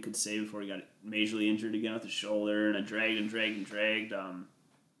couple you could say before he got majorly injured again with the shoulder, and it dragged.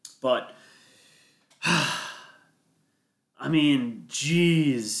 But,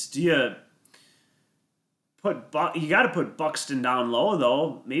 geez, you got to put Buxton down low,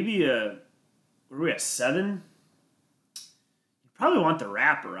 though. Maybe, where are we at, 7? You probably want the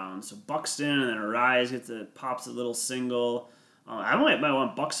wraparound. So Buxton and then Arraez pops a little single. I might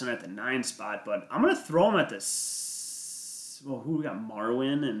want Buxton at the 9 spot, but I'm going to throw him at the... who we got?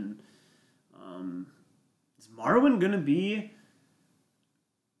 Marwin, and... is Marwin going to be...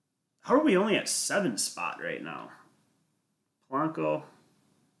 How are we only at 7 spot right now? Polanco.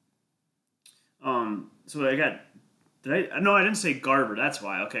 So I got. No, I didn't say Garver. That's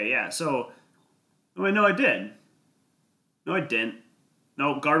why. Okay, yeah. So, no, I did. No, I didn't.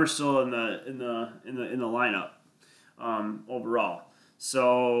 No, Garver's still in the lineup. Overall.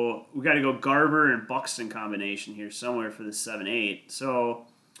 So we got to go Garver and Buxton combination here somewhere for the 7-8. So,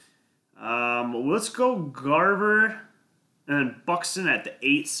 let's go Garver. And Buxton at the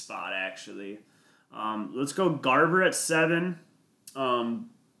 8 spot, actually. Let's go Garver at 7.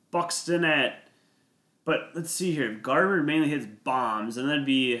 Buxton at... But let's see here. Garver mainly hits bombs, and that'd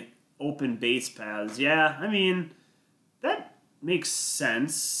be open base paths. Yeah, that makes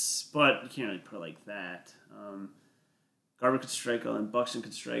sense, but you can't really put it like that. Garver could strike out, and Buxton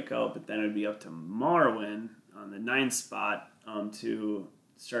could strike out, but then it would be up to Marwin on the 9 spot to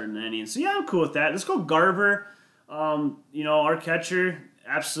start an inning. So yeah, I'm cool with that. Let's go Garver. Our catcher,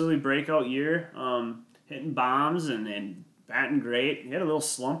 absolutely breakout year, hitting bombs and batting great. He had a little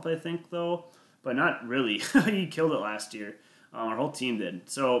slump, I think, though, but not really. He killed it last year. Our whole team did.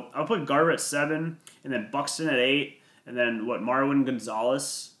 So I'll put Garver at 7, and then Buxton at 8, and then Marwin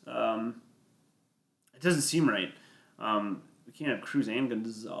Gonzalez. It doesn't seem right. We can't have Cruz and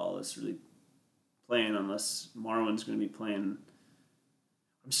Gonzalez really playing unless Marwin's going to be playing.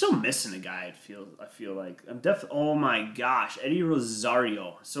 I'm still missing a guy. I feel like I'm definitely. Oh my gosh, Eddie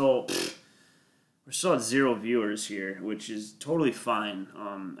Rosario. So we're still at 0 viewers here, which is totally fine.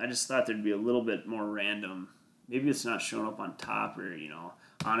 I just thought there'd be a little bit more random. Maybe it's not showing up on top, or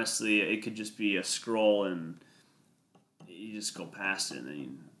honestly, it could just be a scroll and you just go past it.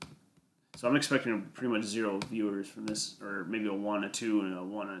 So I'm expecting pretty much 0 viewers from this, or maybe a 1, a 2, and a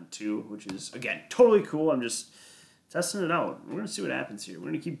 1 and a 2, which is again totally cool. I'm just testing it out. We're gonna see what happens here. We're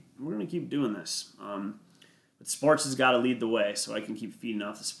gonna keep doing this. But sports has got to lead the way, so I can keep feeding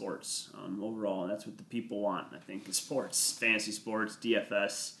off the sports overall, and that's what the people want. I think is sports, fantasy sports,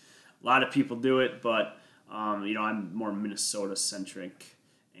 DFS. A lot of people do it, but I'm more Minnesota centric,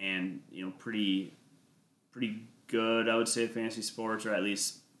 and pretty good. I would say at fantasy sports, or at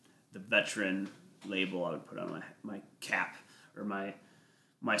least the veteran label I would put on my cap or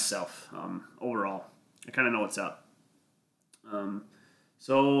myself overall. I kind of know what's up.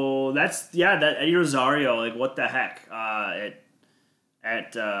 So that Eddie Rosario, like what the heck? I'd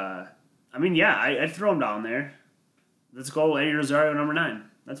throw him down there. Let's go Eddie Rosario number 9.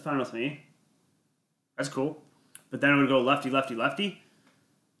 That's fine with me. That's cool. But then it would go lefty, lefty, lefty.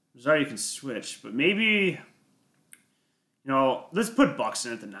 Rosario can switch, but maybe let's put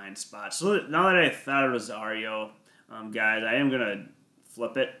Buxton at the 9 spot. So now that I thought of Rosario, guys, I am gonna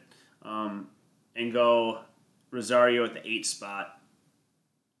flip it and go Rosario at the 8 spot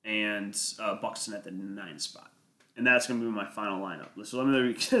and Buxton at the 9 spot. And that's going to be my final lineup. So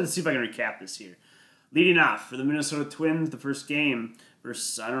let's see if I can recap this here. Leading off for the Minnesota Twins, the first game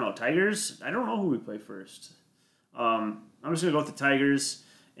versus, I don't know, Tigers? I don't know who we play first. I'm just going to go with the Tigers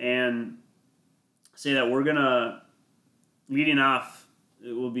and say that we're going to, leading off,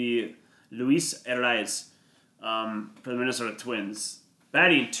 it will be Luis Arraez for the Minnesota Twins.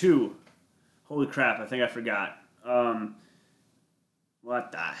 Batting 2. Holy crap, I think I forgot.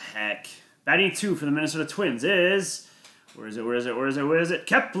 What the heck? Batting 2 for the Minnesota Twins is... Where is it?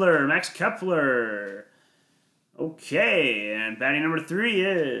 Kepler, Max Kepler. Okay, and batting number 3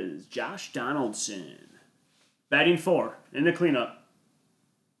 is Josh Donaldson. Batting 4 in the cleanup,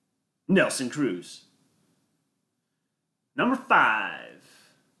 Nelson Cruz. Number 5,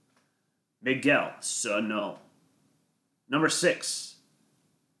 Miguel Sano. Number 6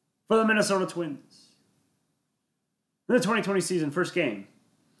 for the Minnesota Twins. In the 2020 season, first game.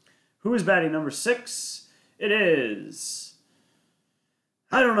 Who is batting number 6? It is,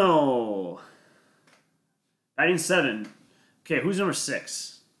 I don't know, batting 7. Okay, who's number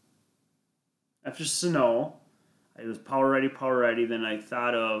 6? After Sano, it was Power Righty. Then I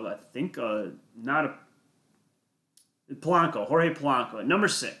thought of, Polanco, Jorge Polanco. Number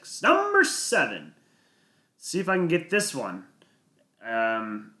 6. Number 7. See if I can get this one.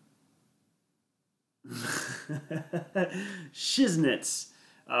 Shiznitz.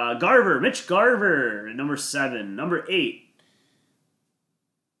 Mitch Garver, at number 7. Number 8,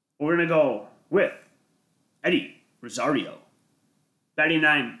 we're going to go with Eddie Rosario. Batting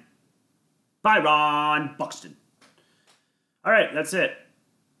 9, Byron Buxton. All right, that's it. I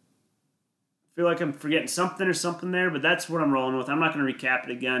feel like I'm forgetting something there, but that's what I'm rolling with. I'm not going to recap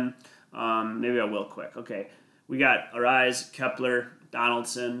it again. Maybe I will quick. Okay, we got Arraez, Kepler,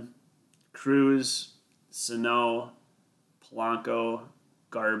 Donaldson, Cruz, Sano, Polanco,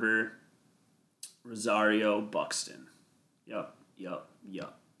 Garver, Rosario, Buxton. Yup.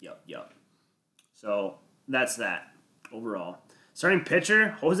 So that's that overall. Starting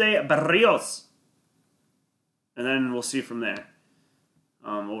pitcher, Jose Barrios. And then we'll see from there.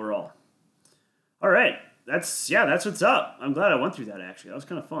 Overall. All right. That's what's up. I'm glad I went through that, actually. That was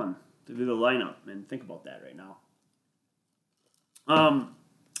kind of fun to do the lineup and think about that right now. I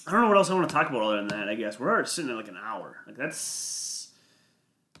don't know what else I want to talk about other than that, I guess. We're already sitting at like an hour. Like, that's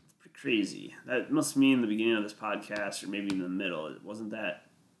pretty crazy. That must mean the beginning of this podcast, or maybe in the middle. It wasn't that.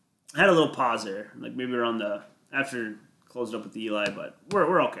 I had a little pause there, like maybe around after closed up with the Eli, but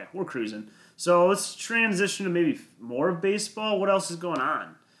we're okay. We're cruising. So let's transition to maybe more of baseball. What else is going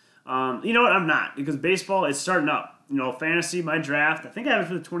on? You know what? I'm not, because baseball is starting up. You know, fantasy, my draft, I think I have it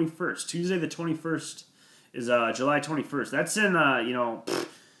for the 21st. Tuesday the 21st is July 21st. That's in,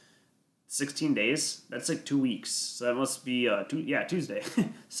 16 days. That's like 2 weeks. So that must be Tuesday.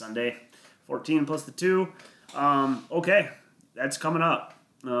 Sunday, 14 plus the 2. Okay, that's coming up.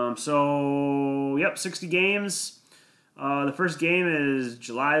 60 games. The first game is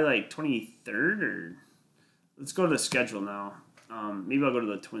July 23rd, or let's go to the schedule now. Maybe I'll go to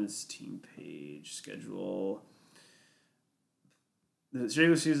the Twins team page schedule. The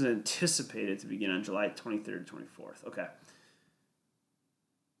regular season is anticipated to begin on July 23rd, 24th. Okay.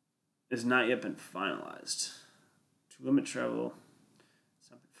 It's not yet been finalized. To limit travel,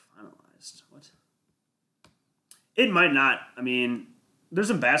 it's not been finalized. What? It might not. I mean, there's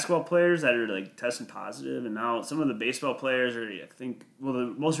some basketball players that are testing positive, and now some of the baseball players are. I think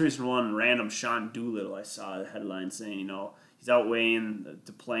the most recent one, random Sean Doolittle. I saw the headline saying he's outweighing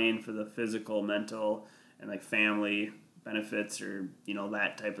the playing for the physical, mental, and family benefits, or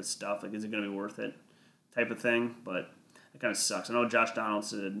that type of stuff. Is it going to be worth it? Type of thing, but it kind of sucks. I know Josh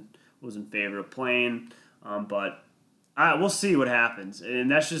Donaldson was in favor of playing, but we'll see what happens.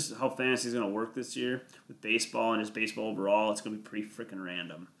 And that's just how fantasy is going to work this year with baseball and just baseball overall. It's going to be pretty freaking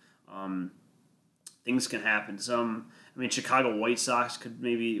random. Things can happen. Chicago White Sox could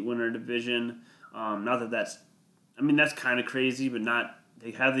maybe win our division. Not that's kind of crazy, but not. They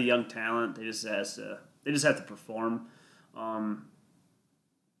have the young talent. They just have to perform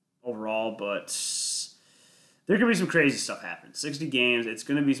overall, but there could be some crazy stuff happening. 60 games, it's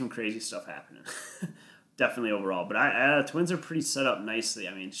going to be some crazy stuff happening. Definitely overall. But the Twins are pretty set up nicely.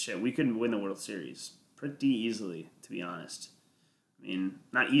 We could win the World Series pretty easily, to be honest.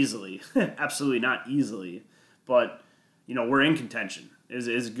 Not easily. Absolutely not easily. But, we're in contention.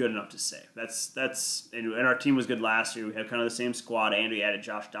 Is good enough to say. And our team was good last year. We had kind of the same squad, and we added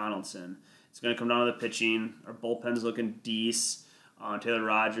Josh Donaldson. It's going to come down to the pitching. Our bullpen's looking decent. Taylor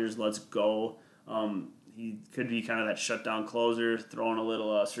Rogers, let's go. He could be kind of that shutdown closer, throwing a little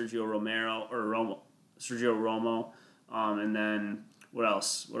Sergio Romo. And then what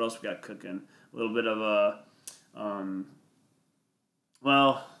else? What else we got cooking? A little bit of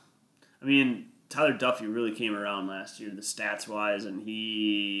Tyler Duffy really came around last year, the stats wise, and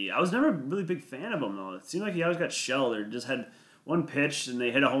I was never a really big fan of him though. It seemed like he always got shelled or just had one pitch and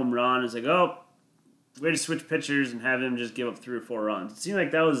they hit a home run. It's like, oh, way to switch pitchers and have him just give up 3 or 4 runs. It seemed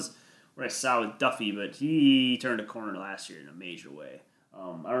like that was what I saw with Duffy, but he turned a corner last year in a major way.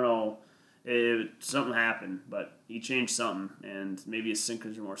 I don't know. Something happened, but he changed something, and maybe his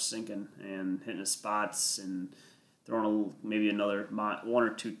sinkers are more sinking and hitting his spots and throwing maybe another 1 or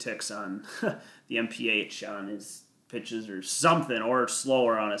 2 ticks on the MPH on his pitches or something, or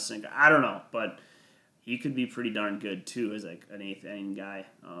slower on his sinker. I don't know, but he could be pretty darn good too as like an 8th inning guy.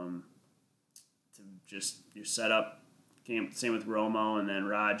 To just your setup. Same with Romo, and then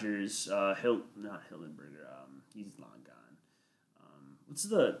Rogers, not Hildenberger. He's long gone. What's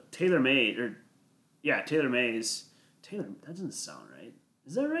the Taylor May Taylor Mays. Taylor, that doesn't sound right.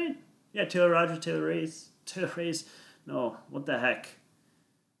 Is that right? Yeah, Taylor Rogers, Taylor Rays. No, what the heck?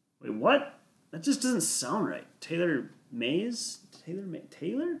 Wait, what? That just doesn't sound right. Taylor Mays?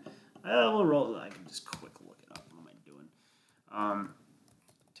 Taylor? We'll roll. I can just quick look it up. What am I doing?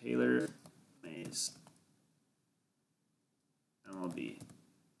 Taylor Mays. MLB.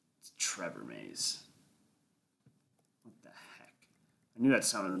 It's Trevor Mays. What the heck? I knew that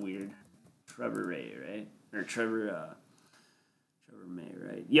sounded weird. Trevor Ray, right? Or Trevor May,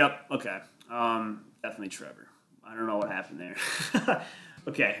 right? Yep. Okay. Definitely Trevor. I don't know what happened there.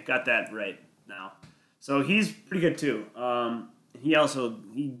 Okay, got that right now. So he's pretty good too.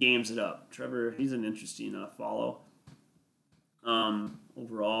 He games it up. Trevor, he's an interesting follow.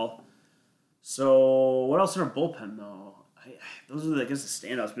 Overall. So what else in our bullpen though? Those are, I guess, the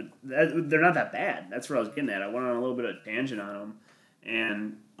standouts, but they're not that bad. That's what I was getting at. I went on a little bit of a tangent on them,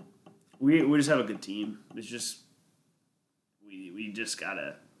 and we just have a good team. It's just we just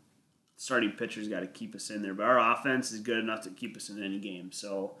gotta starting pitchers got to keep us in there, but our offense is good enough to keep us in any game.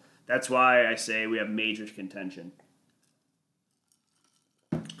 So that's why I say we have major contention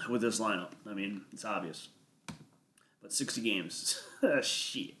with this lineup. I mean, it's obvious, but 60 games,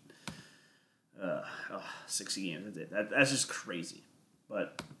 shit. 60 games. That's it. That's just crazy.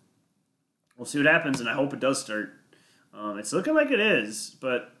 But we'll see what happens, and I hope it does start. It's looking like it is,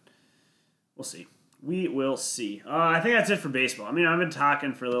 but we'll see. We will see. I think that's it for baseball. I mean, I've been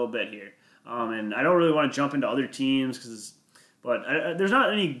talking for a little bit here, and I don't really want to jump into other teams but there's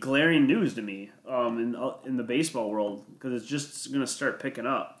not any glaring news to me in the baseball world because it's just going to start picking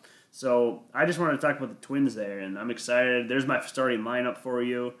up. So I just wanted to talk about the Twins there, and I'm excited. There's my starting lineup for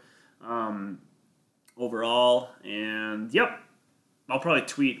you. Overall, and yep, I'll probably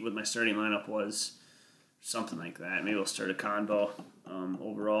tweet what my starting lineup was, something like that. Maybe we'll start a convo.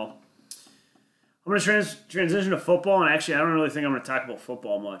 Overall, I'm going to transition to football, and actually, I don't really think I'm going to talk about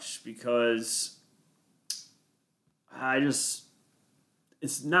football much because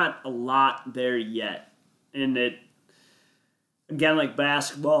it's not a lot there yet, and again, like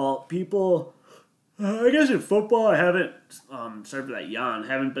basketball, people. I guess in football, I haven't. Sorry for that yawn.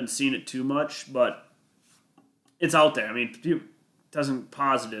 Haven't been seeing it too much, but it's out there. I mean, it doesn't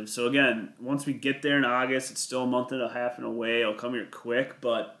positive. So again, once we get there in August, it's still a month and a half and away. It'll come here quick,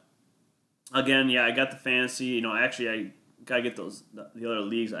 but again, yeah, I got the fantasy. Actually, I gotta get the other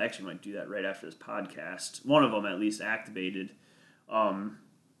leagues. I actually might do that right after this podcast. One of them at least activated.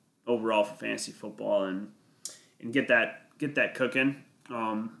 Overall for fantasy football and get that cooking.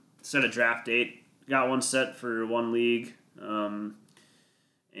 Set a draft date. Got one set for one league, and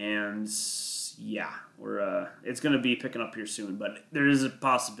yeah, it's going to be picking up here soon. But there is a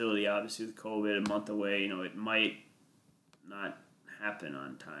possibility, obviously, with COVID a month away. It might not happen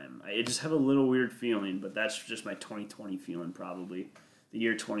on time. I just have a little weird feeling, but that's just my 2020 feeling, probably the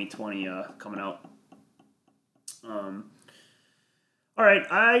year 2020 coming out. All right,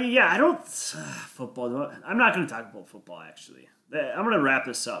 I don't football. I'm not going to talk about football actually. I'm going to wrap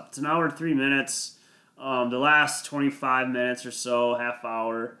this up. It's an hour and 3 minutes. The last 25 minutes or so, half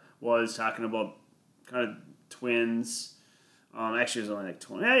hour, was talking about kind of Twins. Actually, it was only like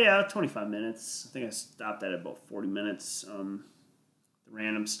 25 minutes. I think I stopped at about 40 minutes. The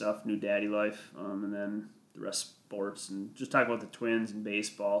random stuff, new daddy life, and then the rest sports, and just talk about the Twins and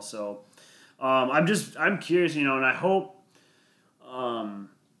baseball. So I'm curious, and I hope.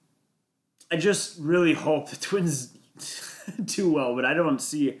 I just really hope the Twins do well, but I don't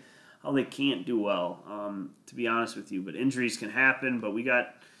see how they can't do well, to be honest with you. But injuries can happen, but we're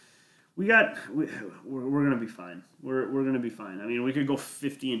gonna be fine. We're gonna be fine. I mean, we could go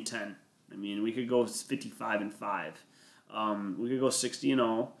 50-10. I mean, we could go 55-5. We could go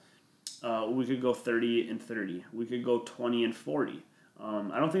 60-0. We could go 30-30. We could go 20-40.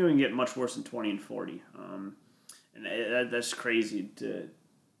 I don't think we can get much worse than 20-40. And that's crazy to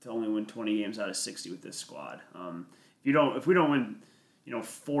to only win 20 games out of 60 with this squad. If we don't win,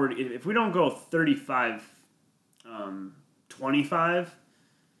 40, if we don't go 35, 25,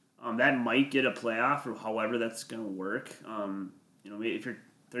 that might get a playoff or however that's going to work. If you're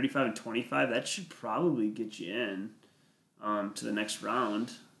 35 and 25, that should probably get you in to the next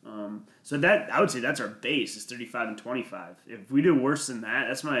round. So that I would say that's our base is 35 and 25. If we do worse than that,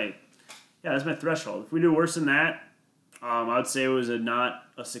 that's my threshold. If we do worse than that, I would say it was not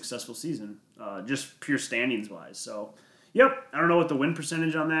a successful season, just pure standings wise. So, yep, I don't know what the win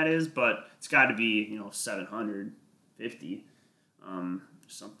percentage on that is, but it's got to be 750,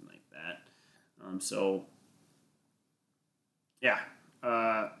 something like that. So, yeah.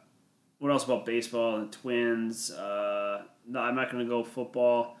 What else about baseball and the Twins? No, I'm not going to go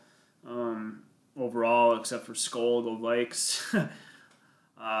football overall, except for Skol, go Vikes.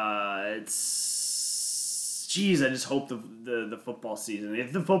 I just hope the football season.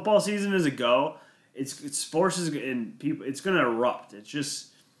 If the football season is a go, it's sports and people. It's gonna erupt.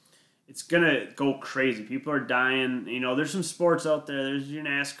 It's gonna go crazy. People are dying. There's some sports out there. There's your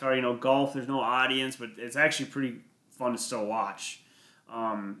NASCAR. Golf. There's no audience, but it's actually pretty fun to still watch.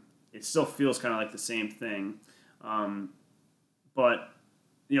 It still feels kind of like the same thing. But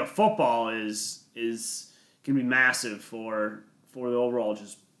football is can be massive for the overall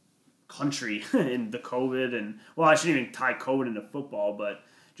just country in the COVID I shouldn't even tie COVID into football, but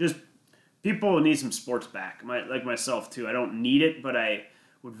just people need some sports back. Like myself too. I don't need it, but I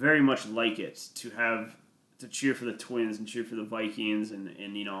would very much like it to cheer for the Twins and cheer for the Vikings and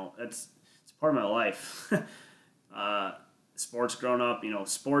it's part of my life. Sports growing up,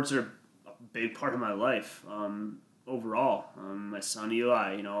 sports are a big part of my life overall. My son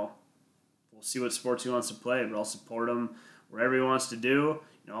Eli, we'll see what sports he wants to play, but I'll support him wherever he wants to do.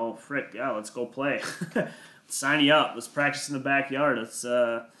 Let's go play. Sign you up. Let's practice in the backyard.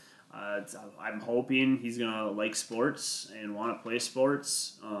 I'm hoping he's gonna like sports and want to play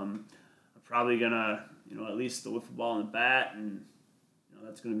sports. I'm probably gonna, at least the wiffle ball and the bat, and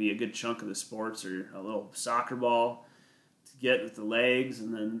that's gonna be a good chunk of the sports, or a little soccer ball to get with the legs,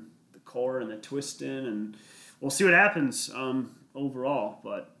 and then the core and the twisting, and we'll see what happens overall.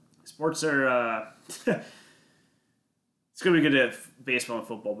 But sports are. It's going to be good to have baseball and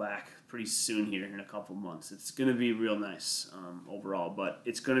football back pretty soon here in a couple months. It's going to be real nice overall, but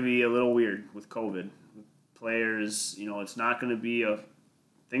it's going to be a little weird with COVID. With players, it's not going to be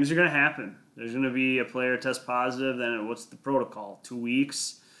things are going to happen. There's going to be a player test positive, then what's the protocol? 2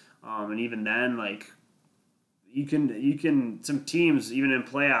 weeks? And even then, you can, some teams, even in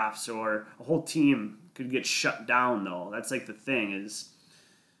playoffs, or a whole team could get shut down, though. That's the thing is,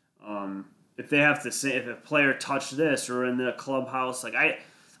 if they have to say if a player touched this or in the clubhouse,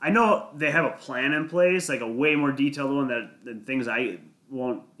 I know they have a plan in place, a way more detailed one than things I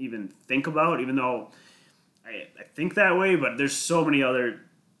won't even think about, even though I think that way. But there's so many other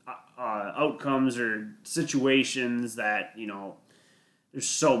outcomes or situations that there's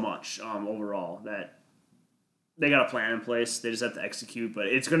so much overall that they got a plan in place. They just have to execute. But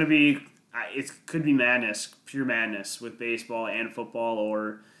it's going to be it could be madness, pure madness with baseball and football,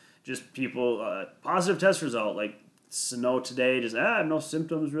 or just people, positive test result, like Sano today, just, I have no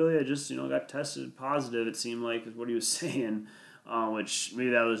symptoms really, I just, got tested positive, it seemed like, is what he was saying, which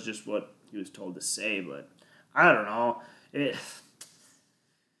maybe that was just what he was told to say, but I don't know.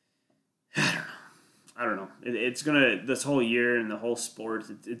 I don't know. It's gonna, this whole year and the whole sport,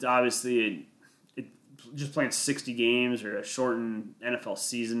 it's obviously, just playing 60 games or a shortened NFL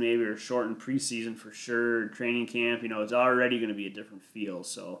season maybe, or a shortened preseason for sure, training camp, it's already going to be a different feel.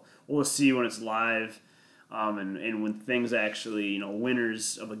 So we'll see when it's live and when things actually,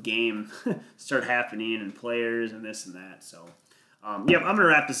 winners of a game start happening and players and this and that. So, I'm going to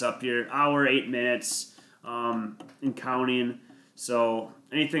wrap this up here. Hour, 8 minutes and counting. So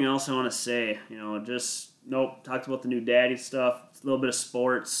anything else I want to say? Talked about the new daddy stuff, a little bit of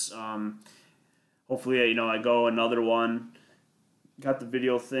sports. Hopefully, I go another one. Got the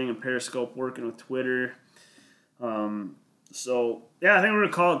video thing and Periscope working with Twitter. I think we're going to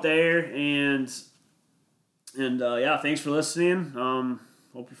call it there. And thanks for listening.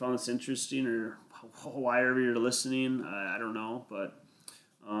 Hope you found this interesting, or wherever you're listening. I don't know. But,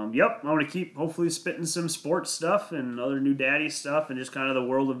 I'm going to keep hopefully spitting some sports stuff and other new daddy stuff and just kind of the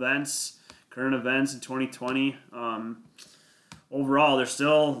world events, current events in 2020. Overall, there's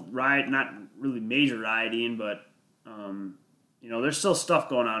still not really major rioting, but there's still stuff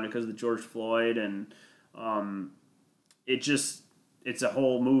going on because of the George Floyd, and it's a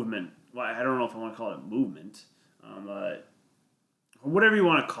whole movement. Well, I don't know if I want to call it a movement, but whatever you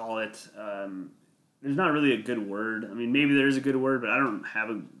want to call it. there's not really a good word. I mean, maybe there is a good word, but I don't have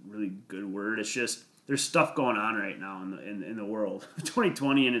a really good word. It's just there's stuff going on right now in the world.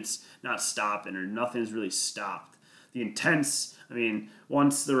 2020, and it's not stopping, or nothing's really stopped. The intense, I mean,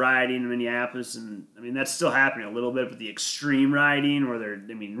 once the rioting in Minneapolis, and I mean that's still happening a little bit, but the extreme rioting where they're,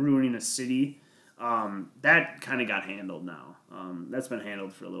 I mean, ruining a city, that kind of got handled now. That's been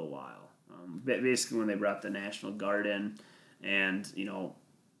handled for a little while. Basically, when they brought the National Guard in, and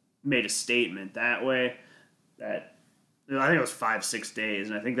made a statement that way, that I think it was 5-6 days,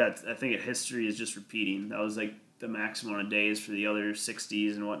 and I think history is just repeating. That was like the maximum of days for the other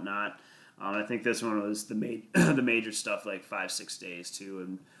 60s and whatnot. I think this one was the the major stuff, like 5-6 days too,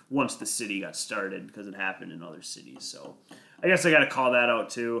 and once the city got started, because it happened in other cities. So I guess I got to call that out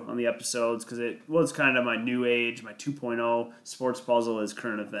too on the episodes, because it was kind of my new age, my 2.0 sports puzzle is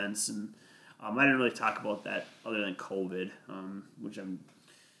current events, and I didn't really talk about that other than COVID, which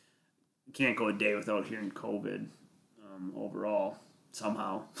can't go a day without hearing COVID overall.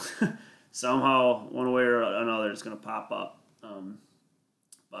 Somehow, one way or another, it's going to pop up.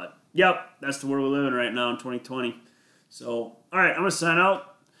 But, yep, that's the world we live in right now in 2020. So, all right, I'm going to sign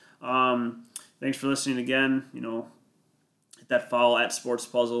out. Thanks for listening again. Hit that follow at Sports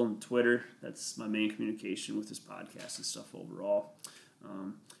Puzzle on Twitter. That's my main communication with this podcast and stuff overall.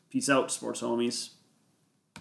 Peace out, sports homies.